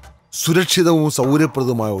തയ്യാറാക്കണം. സുരക്ഷിതവും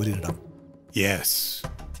സൗകര്യപ്രദവുമായ ഒരിടം. യെസ്,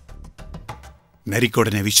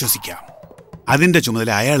 നരിക്കോടനെ വിശ്വസിക്കാം. അതിന്റെ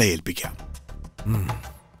ചുമതല അയാളെ ഏൽപ്പിക്കാം.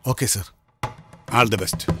 Okay sir. All the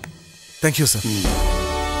best. Thank you sir.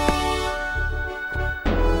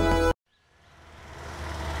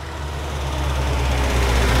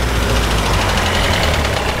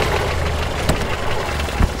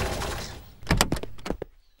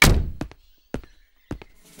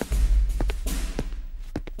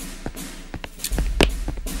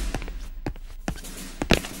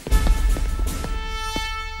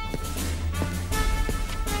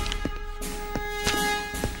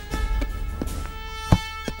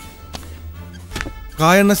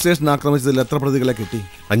 Kayanna station ആക്രമിച്ചതിൽ എത്ര പ്രതികളെ കിട്ടി?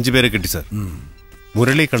 5 പേരെ കിട്ടി സർ.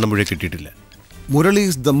 മുരളി കണ്ണമ്പുഴ കിട്ടിയിട്ടില്ല. Murali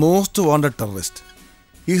is the most wanted terrorist.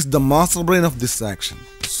 He is the master brain of this action.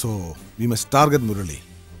 So we must target Murali.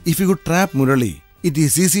 If you could trap Murali, it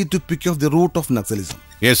is easy to pick off the root of Naxalism.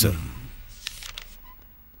 Yes sir.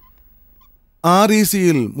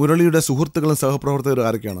 REC-യിൽ മുരളിയുടെ സുഹൃത്തുക്കളും സഹപ്രവർത്തകരും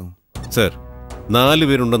ആരൊക്കെയാണ്? Sir, 4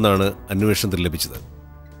 പേരുണ്ടെന്നാണ് അന്വേഷണത്തിൽ ലഭിച്ചത്.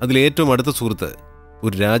 അതിൽ ഏറ്റവും അടുത്ത സുഹൃത്ത്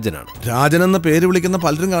ഒരു രാജനാണ്. രാജൻ എന്ന പേര് വിളിക്കുന്ന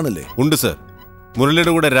പലരും കാണില്ലേ? ഉണ്ട് സർ.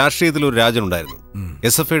 മുരളിയുടെ കൂടെ രാഷ്ട്രീയത്തിൽ ഒരു രാജൻ ഉണ്ടായിരുന്നു.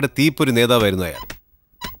 SFIയുടെ തീപ്പൊരു നേതാവായിരുന്നു അയാൾ.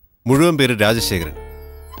 മുഴുവൻ പേര് രാജശേഖരൻ.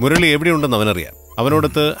 മുരളി എവിടെയുണ്ടെന്ന് അവനറിയാം.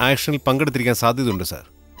 അവനോടൊത്ത് ആക്ഷനിൽ പങ്കെടുത്തിരിക്കാൻ സാധ്യതയുണ്ട് സാർ.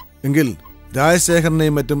 എങ്കിൽ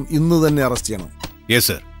രാജശേഖരനെയും മറ്റും ഇന്ന് തന്നെ അറസ്റ്റ് ചെയ്യണം. Yes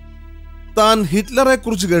sir. താൻ ഹിറ്റ്ലറെ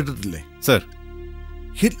കുറിച്ച് കേട്ടിട്ടില്ലേ? സർ.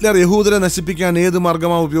 ഹിറ്റ്ലർ യഹൂദരെ നശിപ്പിക്കാൻ ഏത്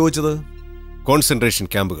മാർഗമാണ് ഉപയോഗിച്ചത്? കോൺസെൻട്രേഷൻ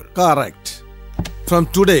ക്യാമ്പുകൾ. Correct. From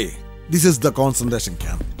today this is the concentration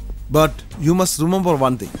camp. But you must remember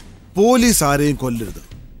one thing. Police ആരെയും കൊല്ലരുത്.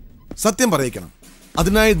 സത്യം പറയിക്കണം.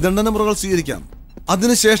 അതിനായി ദണ്ഡനമുറകൾ സ്വീകരിക്കാം.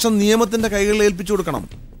 അതിനുശേഷം നിയമത്തിന്റെ കൈകളിൽ ഏൽപ്പിച്ചു കൊടുക്കണം.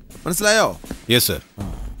 മനസ്സിലായോ? Yes sir.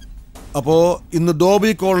 അപ്പോ ഇന്ന്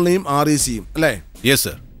ഡോബി കോളനിയും RECയും അല്ലേ? Yes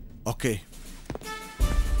sir. ഓക്കെ.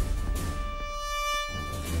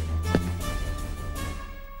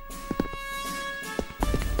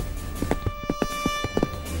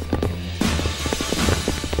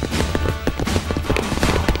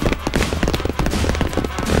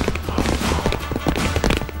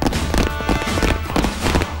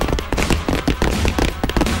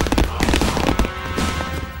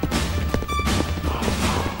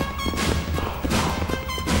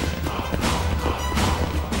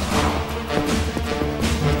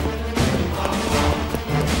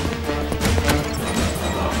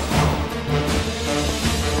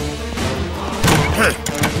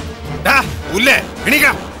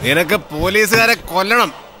 നിനക്ക് പോലീസുകാരെ കൊല്ലണം.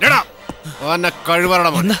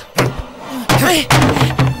 കഴിവറണം.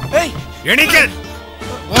 എണീക്കാൻ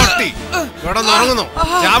കിടന്നുറങ്ങുന്നു.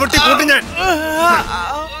 ചാവട്ടി കൂട്ടി ഞാൻ.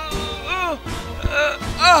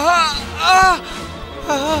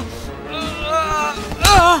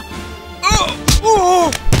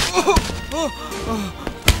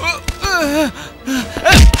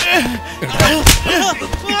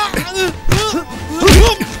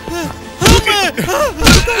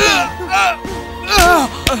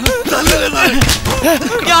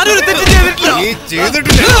 ഞാനൊരു തെറ്റ് ചെയ്തിട്ടില്ല. നീ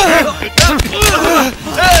ചെയ്തിട്ടില്ല.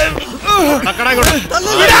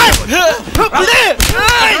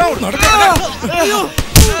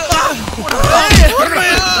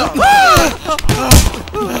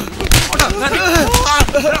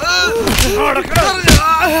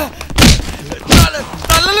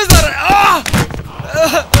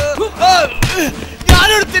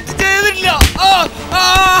 ഞാനൊരു തെറ്റ് ചെയ്തിട്ടില്ല.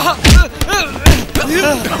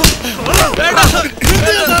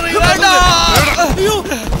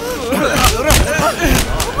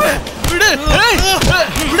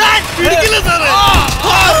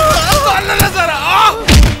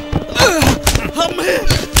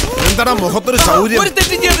 എന്താടാ മുഖത്തൊരു ശൗര്യം? ഒരു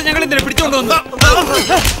തെറ്റും ചെയ്ത് ഞങ്ങൾ എന്തിനാ പിടിച്ചോണ്ട് വന്നു?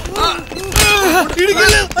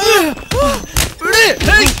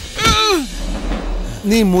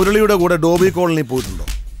 നീ മുരളിയുടെ കൂടെ ഡോബി കോളനി പോയിട്ടുണ്ടോ?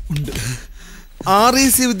 ഉണ്ട്.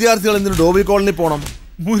 REC വിദ്യാർത്ഥികൾ എന്തിനു ഡോബി കോളനി പോണം?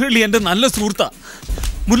 മുരളി എന്റെ നല്ല സുഹൃത്താ.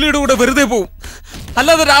 മുരളിയുടെ കൂടെ വെറുതെ പോവും,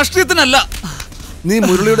 അല്ലാതെ രാഷ്ട്രീയത്തിനല്ല. നീ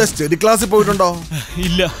മുരളിയുടെ സ്റ്റഡി ക്ലാസ്സിൽ പോയിട്ടുണ്ടോ?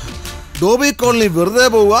 ഇല്ല. ഡോബി കോളനി വെറുതെ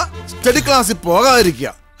പോവുക, സ്റ്റഡി ക്ലാസ്സിൽ പോകാതിരിക്കുക.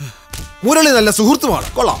 മുരളി നല്ല സുഹൃത്തുമാണ്.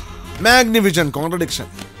 കൊള്ളാം. Magnificent contradiction.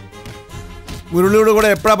 മുരളിയുടെ കൂടെ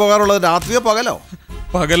എപ്പോഴാ പോകാറുള്ളത്? രാത്രിയോ പകലോ?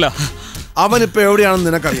 പകല. അവനിപ്പോ എവിടെയാണെന്ന്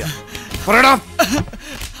നിനക്കറിയാം? പറയടാ.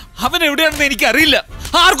 അവൻ എവിടെയാണെന്ന് എനിക്ക് അറിയില്ല,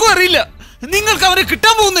 ആർക്കും അറിയില്ല. നിങ്ങൾക്ക് അവനെ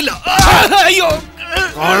കിട്ടാൻ പോകുന്നില്ല. അയ്യോ,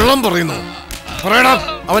 കള്ളം പറയുന്നു. പറയടാ,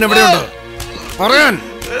 അവൻ എവിടെയുണ്ട്? പറയാൻ.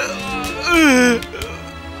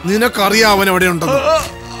 നിനക്കറിയാം അവൻ എവിടെയുണ്ടെന്ന്.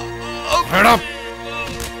 പറയടാ.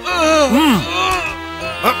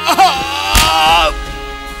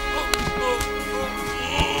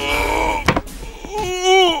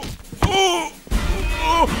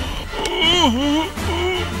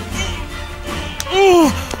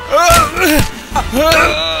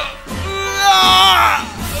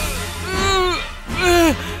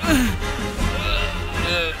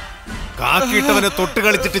 കാക്കിയിട്ടവനെ തൊട്ട്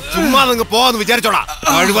കളിച്ചിട്ട് ചുമ്മാ നിങ്ങൾ പോവാന്ന് വിചാരിച്ചോടാ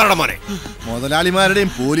കഴിവാറട മോനെ. മുതലാളിമാരുടെയും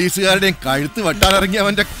പോലീസുകാരുടെയും കഴുത്ത് വെട്ടാനിറങ്ങിയ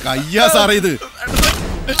അവന്റെ കയ്യാ സാറേ ഇത്.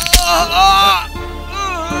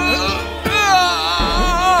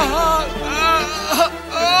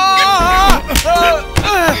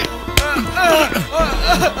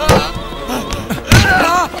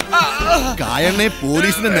 കായണ്ണെ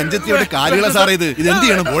പോലീസിന്റെ നെഞ്ചത്തിയുടെ കാര്യങ്ങളാ സാറേ ഇത്. ഇതെന്ത്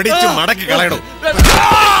ചെയ്യണം? ഓടിച്ച് മടക്കി കളയണോ?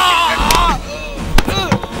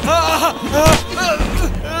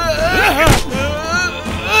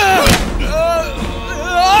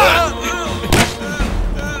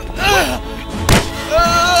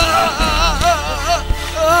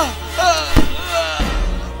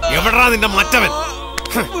 എവിടാ നിന്റെ മറ്റവൻ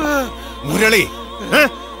മുരളി?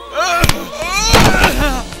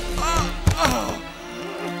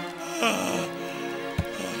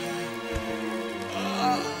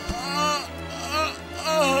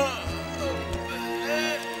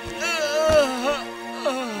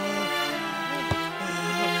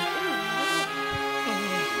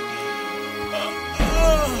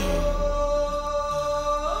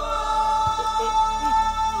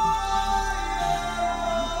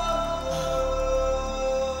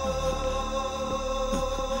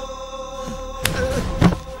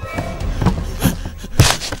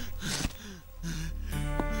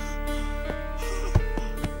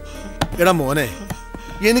 എടാ മോനെ,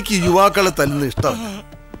 എനിക്ക് യുവാക്കളെ തല്ലുന്ന ഇഷ്ടമല്ല.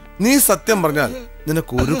 നീ സത്യം പറഞ്ഞാൽ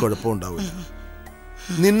നിനക്ക് ഒരു കുഴപ്പവും ഉണ്ടാവില്ല.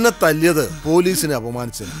 നിന്നെ തല്ലിയത് പോലീസിനെ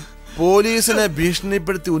അപമാനിച്ചത്. പോലീസിനെ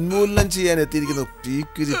ഭീഷണിപ്പെടുത്തി ഉന്മൂലനം ചെയ്യാൻ എത്തിയിരിക്കുന്ന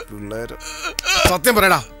പീക്കിരി പിള്ളേര്. സത്യം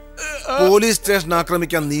പറയടാ, പോലീസ് സ്റ്റേഷൻ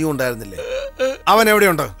ആക്രമിക്കാൻ നീ ഉണ്ടായിരുന്നില്ലേ? അവൻ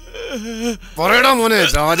എവിടെയുണ്ട്? പറയടാ മോനെ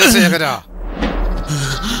രാജശേഖര.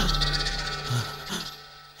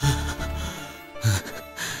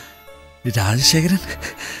 രാജശേഖരൻ?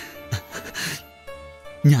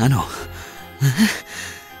 ഞാനോ?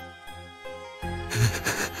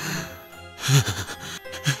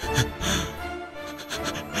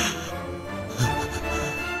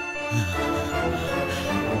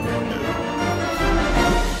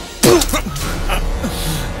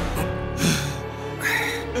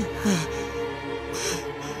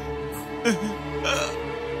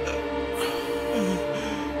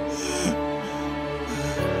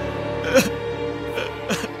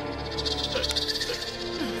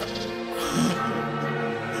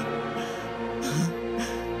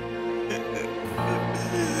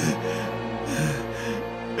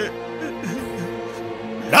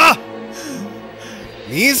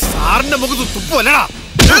 നീ സാറിന്റെ മുഖത്ത് തുപ്പല്ലടാ.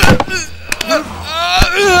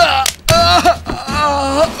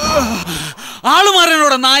 ആള്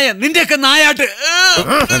മാറാനോടാ നായ, നിന്റെയൊക്കെ നായാട്ട്.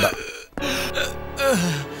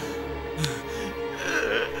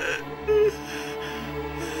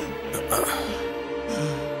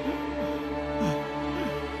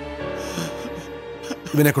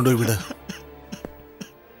 ഇവനെ കൊണ്ടുപോയി വിട്.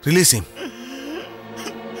 റിലീസ് ചെയ്യും.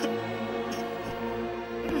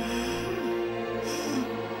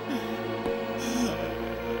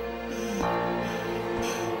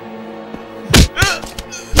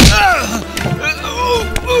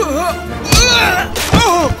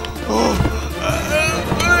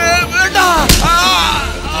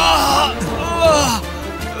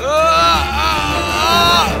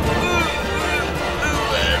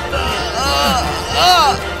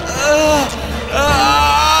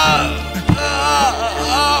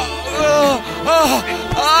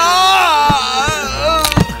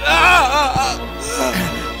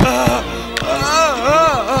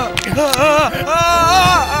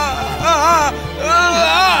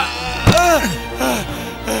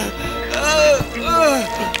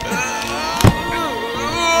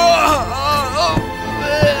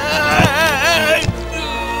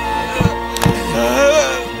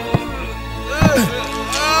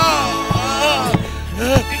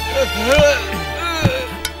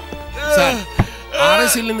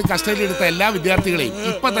 നിന്ന് കസ്റ്റഡിയിലെടുത്ത എല്ലാ വിദ്യാർത്ഥികളെയും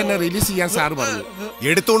ഇപ്പൊ തന്നെ റിലീസ് ചെയ്യാൻ സാർ പറഞ്ഞു.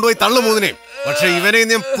 എടുത്തുകൊണ്ടുപോയി തള്ളു മൂന്നിനെ. പക്ഷെ ഇവനെ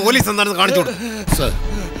ഞാൻ പോലീസ് എന്താണെന്ന് കാണിച്ചു കൊടുക്കും സാർ.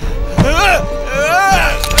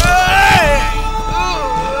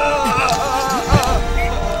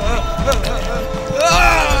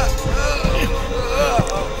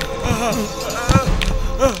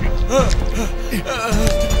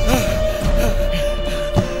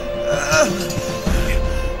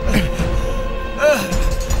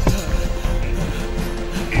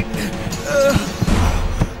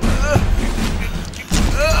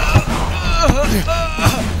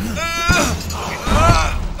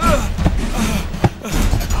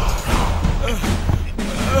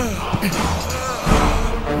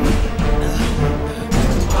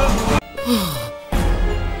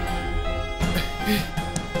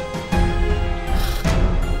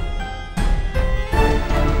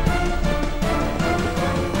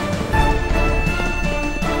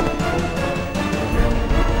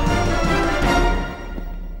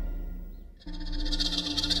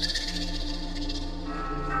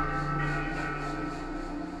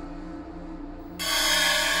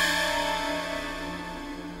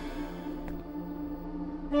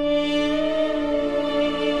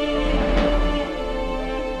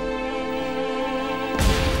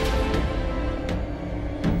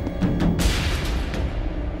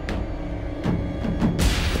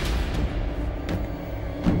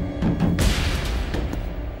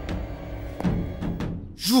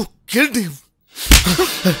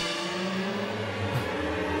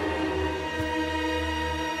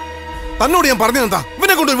 തന്നോട് ഞാൻ പറഞ്ഞെന്താ?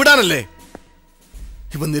 ഇവനെ കൊണ്ട് വിടാനല്ലേ?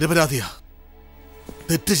 ഇവൻ നിരപരാധിയാ.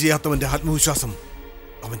 തെറ്റ് ചെയ്യാത്തവന്റെ ആത്മവിശ്വാസം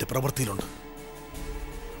അവന്റെ പ്രവൃത്തിയിലുണ്ട്.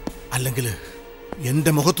 അല്ലെങ്കിൽ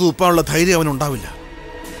എന്റെ മുഖത്ത് തുപ്പാനുള്ള ധൈര്യം അവനുണ്ടാവില്ല.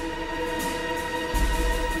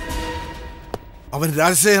 അവൻ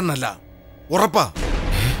രാജശേഖരനല്ല, ഉറപ്പാ.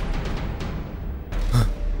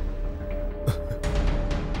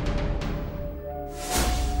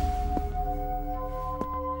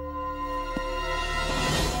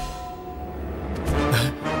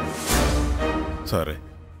 സാറേ,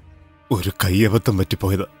 ഒരു കയ്യബദ്ധം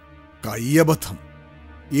പറ്റിപ്പോയതാ. കയ്യബദ്ധം?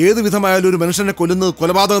 ഏത് വിധമായാലും ഒരു മനുഷ്യനെ കൊല്ലുന്നത്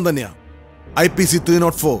കൊലപാതകം തന്നെയാ. IPC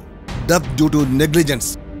 304 death due to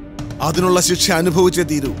negligence. അതിനുള്ള ശിക്ഷ അനുഭവിച്ചേ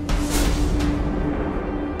തീരൂ.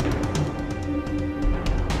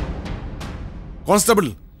 കോൺസ്റ്റബിൾ,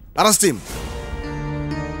 അറസ്റ്റ് ചെയ്യും.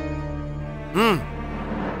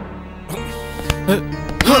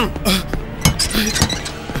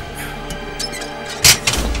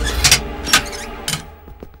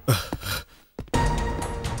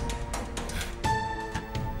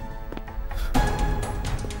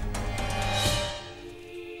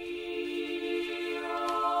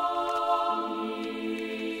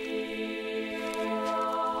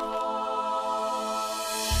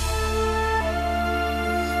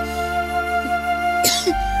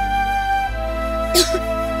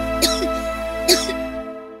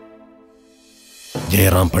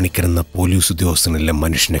 ജയറാം പണിക്കർ എന്ന പോലീസ് ഉദ്യോഗസ്ഥനെല്ലാം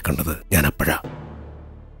മനുഷ്യനെ കണ്ടത് ഞാൻ അപ്പോഴാ.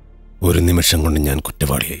 ഒരു നിമിഷം കൊണ്ട് ഞാൻ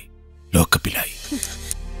കുറ്റവാളിയായി, ലോക്കപ്പിലായി.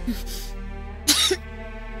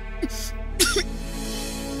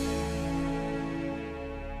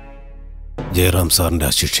 ജയറാം സാറിന്റെ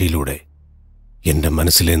ആ ശിക്ഷയിലൂടെ എന്റെ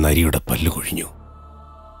മനസ്സിലെ നരിയുടെ പല്ല് കൊഴിഞ്ഞു.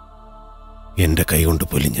 എന്റെ കൈകൊണ്ട്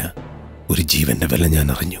പൊലിഞ്ഞ ഒരു ജീവന്റെ വില ഞാൻ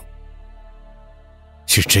അറിഞ്ഞു.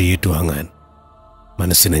 ശിക്ഷ ഏറ്റുവാങ്ങാൻ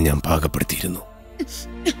മനസ്സിനെ ഞാൻ പാകപ്പെടുത്തിയിരുന്നു.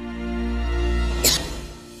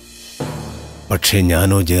 പക്ഷേ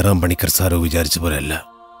ഞാനോ ജയറാം പണിക്കർ സാറോ വിചാരിച്ച പോലെയല്ല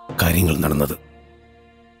കാര്യങ്ങൾ നടന്നത്.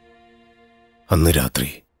 അന്ന് രാത്രി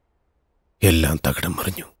എല്ലാം തകിടം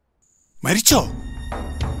മറിഞ്ഞു. മരിച്ചോ?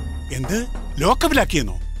 എന്ത്,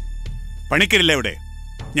 ലോക്കപ്പിലാക്കിയെന്നോ? പണിക്കരില്ല ഇവിടെ.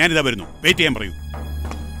 ഞാനിതാ വരുന്നു, വെയിറ്റ് ചെയ്യാൻ പറയൂ.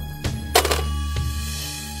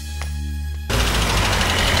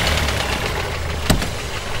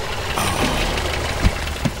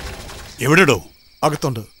 എവിടെടോ?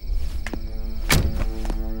 അകത്തുണ്ട്.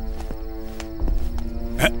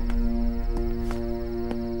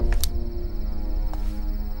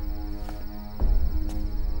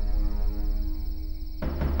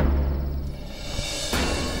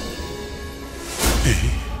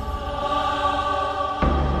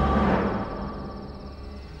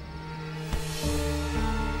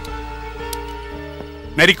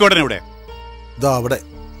 നരിക്കോടൻ എവിടെ? ദാ അവിടെ.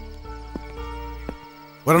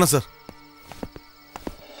 വരണം സർ.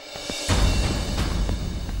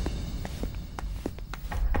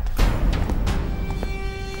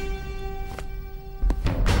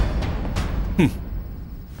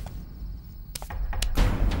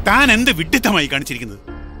 താൻ എന്ത് വിഡ്ഢിത്തമായി കാണിച്ചിരിക്കുന്നത്?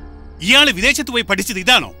 ഇയാള് വിദേശത്ത് പോയി പഠിച്ചത്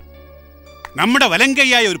ഇതാണോ? നമ്മുടെ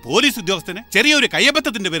വലങ്കയ്യായ ഒരു പോലീസ് ഉദ്യോഗസ്ഥന് ചെറിയൊരു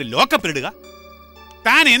കയ്യബദ്ധത്തിന്റെ പേരിൽ ലോക്കപ്പിലിടുക.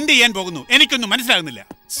 താൻ എന്ത് ചെയ്യാൻ പോകുന്നു എനിക്കൊന്നും മനസ്സിലാകുന്നില്ല.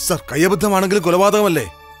 സർ, കയ്യബദ്ധമാണെങ്കിൽ കൊലപാതകമല്ലേ?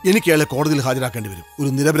 എനിക്ക് അയാളെ കോടതിയിൽ ഹാജരാക്കേണ്ടി വരും, ഒരു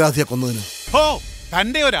നിരപരാധിയെ കൊന്നതിന്. ഓ,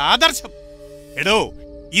 തന്റെ ഒരു ആദർശം. എടോ,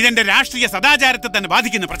 ഇതെന്റെ രാഷ്ട്രീയ സദാചാരത്തെ തന്നെ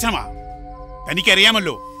ബാധിക്കുന്ന പ്രശ്നമാ.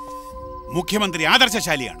 തനിക്കറിയാമല്ലോ, മുഖ്യമന്ത്രി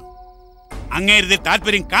ആദർശശാലിയാണ്. അങ്ങേരുത്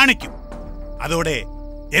താല്പര്യം കാണിക്കും. അതോടെ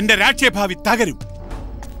എന്റെ രാഷ്ട്രീയ ഭാവി തകരും.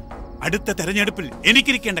 അടുത്ത തെരഞ്ഞെടുപ്പിൽ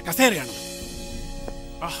എനിക്കിരിക്കേണ്ട കസേരയാണ്.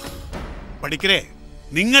 പണിക്കരെ,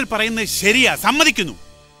 നിങ്ങൾ പറയുന്നത് ശരിയാ, സമ്മതിക്കുന്നു.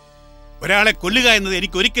 ഒരാളെ കൊല്ലുക എന്നത്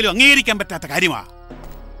എനിക്ക് ഒരിക്കലും അംഗീകരിക്കാൻ പറ്റാത്ത കാര്യമാ.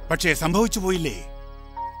 പക്ഷേ സംഭവിച്ചു പോയില്ലേ?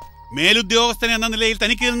 മേലുദ്യോഗസ്ഥൻ എന്ന നിലയിൽ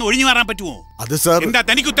തനിക്ക് നിന്ന് ഒഴിഞ്ഞു മാറാൻ പറ്റുമോ? അത് സാർ, എന്താ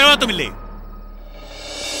തനിക്ക് ഉത്തരവാദിത്വമില്ലേ?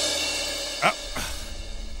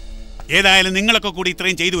 ഏതായാലും നിങ്ങളൊക്കെ കൂടി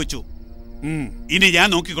ഇത്രയും ചെയ്തു വെച്ചു. ഇനി ഞാൻ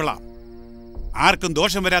നോക്കിക്കൊള്ളാം. ആർക്കും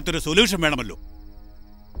ദോഷം വരാത്തൊരു സൊല്യൂഷൻ വേണമല്ലോ.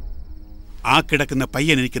 ആ കിടക്കുന്ന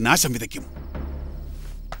പയ്യൻ എനിക്ക് നാശം വിതയ്ക്കും.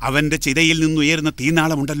 അവന്റെ ചിതയിൽ നിന്നുയരുന്ന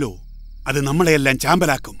തീനാളമുണ്ടല്ലോ, അത് നമ്മളെയെല്ലാം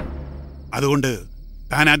ചാമ്പലാക്കും. അതുകൊണ്ട്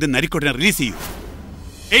താൻ ആദ്യം നരിക്കോടിനെ റിലീസ് ചെയ്യൂ.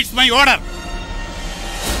 It's my order.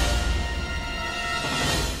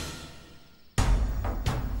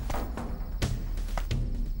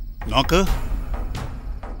 നോക്ക്,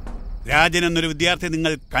 രാജൻ എന്നൊരു വിദ്യാർത്ഥി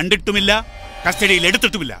നിങ്ങൾ കണ്ടിട്ടുമില്ല, കസ്റ്റഡിയിൽ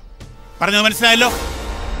എടുത്തിട്ടുമില്ല. പറഞ്ഞത് മനസ്സിലായല്ലോ?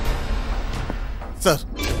 Sir,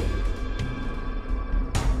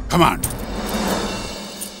 come on.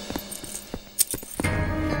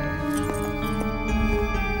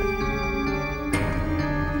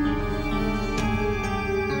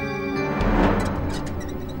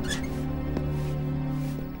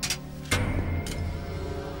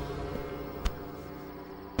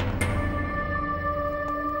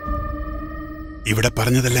 ഇവിടെ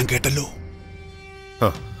പറഞ്ഞതെല്ലാം കേട്ടല്ലോ.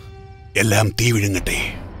 എല്ലാം തീ വിഴുങ്ങട്ടെ.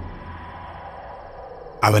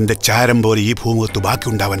 അവന്റെ ചാരം പോലെ ഈ ഭൂമുഖത്ത്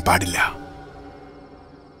ബാക്കിയുണ്ടാവാൻ പാടില്ല.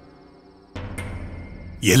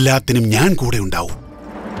 എല്ലാത്തിനും ഞാൻ കൂടെ ഉണ്ടാവും.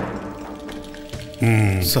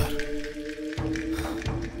 സാർ,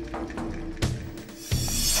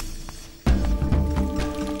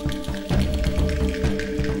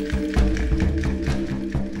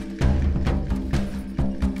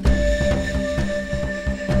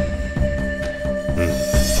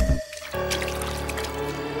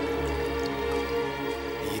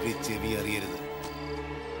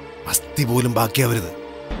 പോലും ബാക്കിയാവരുത്.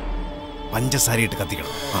 പഞ്ചസാരയിട്ട്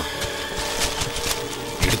കത്തിക്കണം.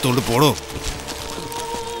 എടുത്തോണ്ട് പോണോ?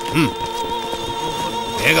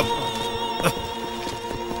 വേഗം.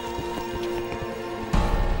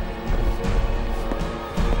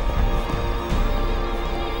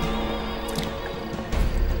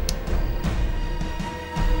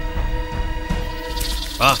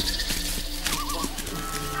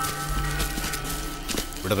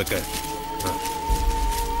 ഇവിടെ വെക്ക.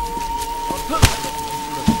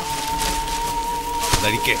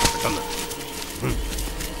 അതഴിക്കേ പെട്ടെന്ന്.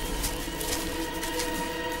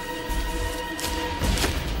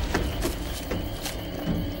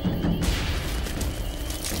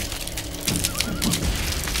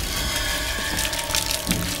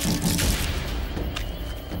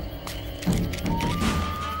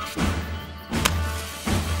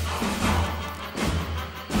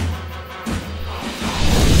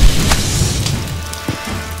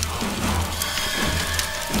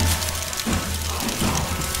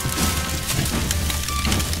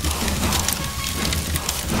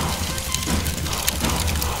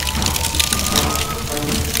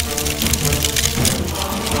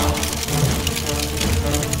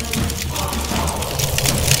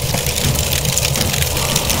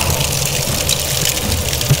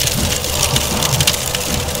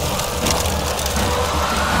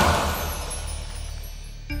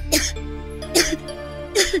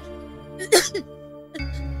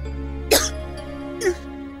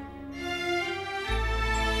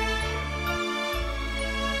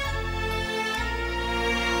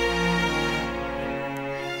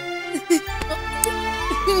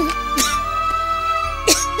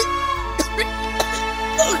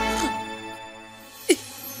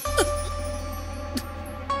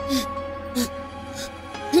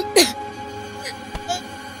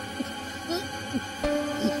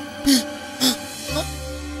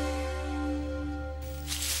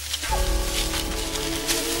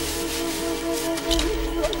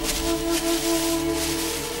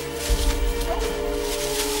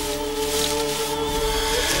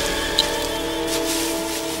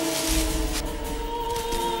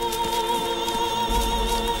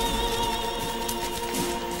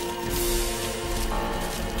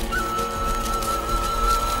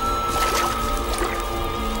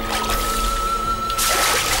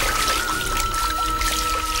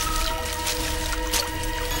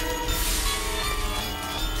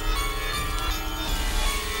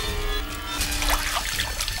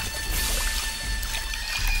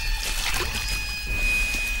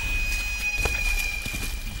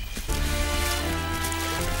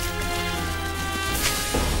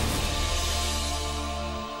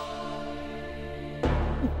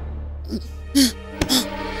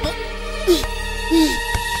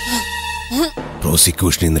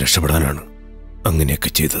 പ്രോസിക്യൂഷനിൽ നിന്ന് രക്ഷപ്പെടാനാണ് അങ്ങനെയൊക്കെ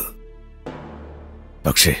ചെയ്തത്.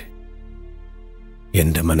 പക്ഷേ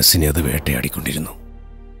എൻ്റെ മനസ്സിനെ അത് വേട്ടയാടിക്കൊണ്ടിരുന്നു.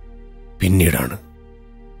 പിന്നീടാണ്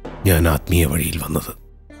ഞാൻ ആത്മീയ വഴിയിൽ വന്നത്.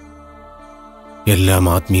 എല്ലാം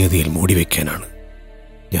ആത്മീയതയിൽ മൂടിവെക്കാനാണ്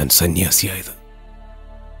ഞാൻ സന്യാസിയായത്.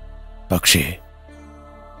 പക്ഷേ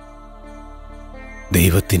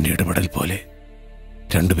ദൈവത്തിൻ്റെ ഇടപെടൽ പോലെ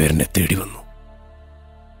രണ്ടുപേരെന്നെ തേടി വന്നു.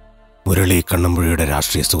 മുരളി കണ്ണമ്പുഴയുടെ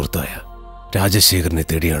രാഷ്ട്രീയ സുഹൃത്തായ രാജശേഖരനെ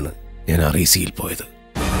തേടിയാണ് ഞാൻ RECയിൽ പോയത്.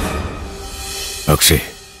 പക്ഷേ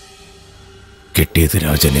കിട്ടിയത്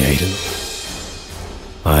രാജനെയായിരുന്നു.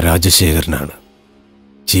 ആ രാജശേഖരനാണ്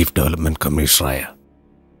ചീഫ് ഡെവലപ്മെന്റ് കമ്മീഷണറായ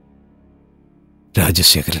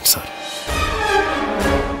രാജശേഖരൻ സാർ.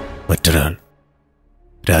 മറ്റൊരാൾ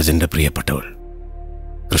രാജന്റെ പ്രിയപ്പെട്ടവൾ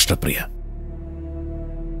കൃഷ്ണപ്രിയ.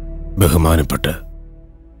 ബഹുമാനപ്പെട്ട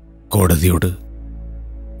കോടതിയോട്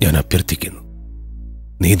ഞാൻ അഭ്യർത്ഥിക്കുന്നു,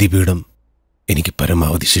 നീതിപീഠം എനിക്ക്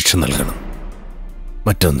പരമാവധി ശിക്ഷ നൽകണം.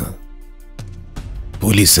 മറ്റൊന്ന്,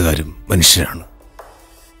 പോലീസുകാരും മനുഷ്യരാണ്.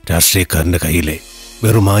 രാഷ്ട്രീയക്കാരൻ്റെ കയ്യിലെ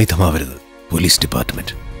വെറും ആയുധമാവരുത് പോലീസ്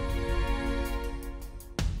ഡിപ്പാർട്ട്മെന്റ്.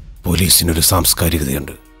 പോലീസിനൊരു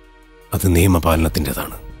സാംസ്കാരികതയുണ്ട്. അത്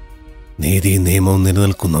നിയമപാലനത്തിൻ്റെതാണ്. നീതിയും നിയമവും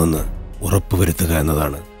നിലനിൽക്കുന്നുവെന്ന് ഉറപ്പുവരുത്തുക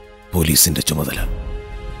എന്നതാണ് പോലീസിന്റെ ചുമതല.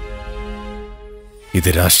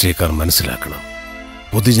 ഇത് രാഷ്ട്രീയക്കാർ മനസ്സിലാക്കണം.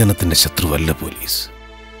 പൊതുജനത്തിന്റെ ശത്രുവല്ല പോലീസ്.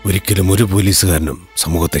 ഒരിക്കലും ഒരു പോലീസുകാരനും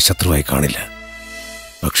സമൂഹത്തെ ശത്രുവായി കാണില്ല.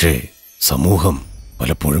 പക്ഷേ സമൂഹം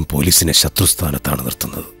പലപ്പോഴും പോലീസിനെ ശത്രുസ്ഥാനത്താണ്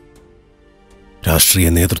നിർത്തുന്നത്. രാഷ്ട്രീയ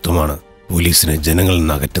നേതൃത്വമാണ് പോലീസിനെ ജനങ്ങളിൽ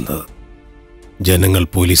നിന്ന് അകറ്റുന്നത്. ജനങ്ങൾ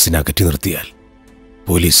പോലീസിനെ അകറ്റി നിർത്തിയാൽ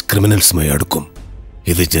പോലീസ് ക്രിമിനൽസുമായി അടുക്കും.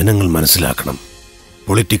 ഇത് ജനങ്ങൾ മനസ്സിലാക്കണം.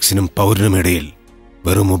 പൊളിറ്റിക്സിനും പൗരനുമിടയിൽ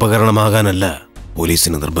വെറും ഉപകരണമാകാനല്ല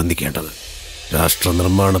പോലീസിനെ നിർബന്ധിക്കേണ്ടത്. രാഷ്ട്ര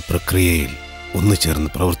നിർമ്മാണ പ്രക്രിയയിൽ ഒന്നുചേർന്ന്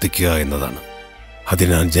പ്രവർത്തിക്കുക എന്നതാണ്.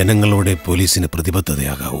 അതിനാൽ ജനങ്ങളോടെ പോലീസിന്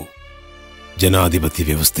പ്രതിബദ്ധതയാകാവൂ. ജനാധിപത്യ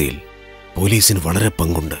വ്യവസ്ഥയിൽ പോലീസിന് വളരെ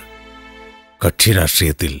പങ്കുണ്ട്. കക്ഷി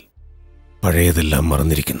രാഷ്ട്രീയത്തിൽ പഴയതെല്ലാം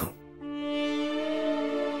മറന്നിരിക്കുന്നു.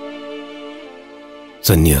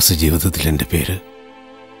 സന്യാസ ജീവിതത്തിൽ എൻ്റെ പേര്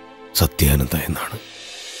സത്യാനന്ദ എന്നാണ്.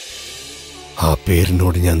 ആ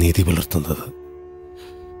പേരിനോട് ഞാൻ നീതി പുലർത്തുന്നത്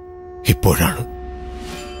ഇപ്പോഴാണ്.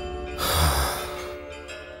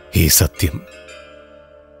 ഈ സത്യം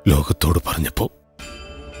ലോകത്തോട് പറഞ്ഞപ്പോ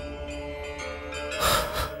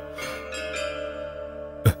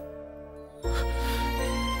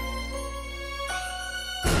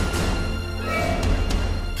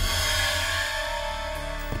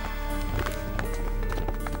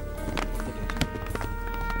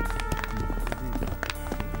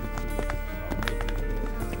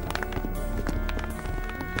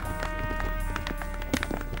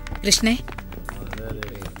കൃഷ്ണേ,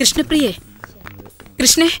 കൃഷ്ണപ്രിയേ,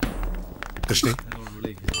 കൃഷ്ണേ, കൃഷ്ണേ,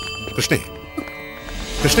 കൃഷ്ണേ,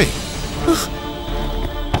 കൃഷ്ണേ.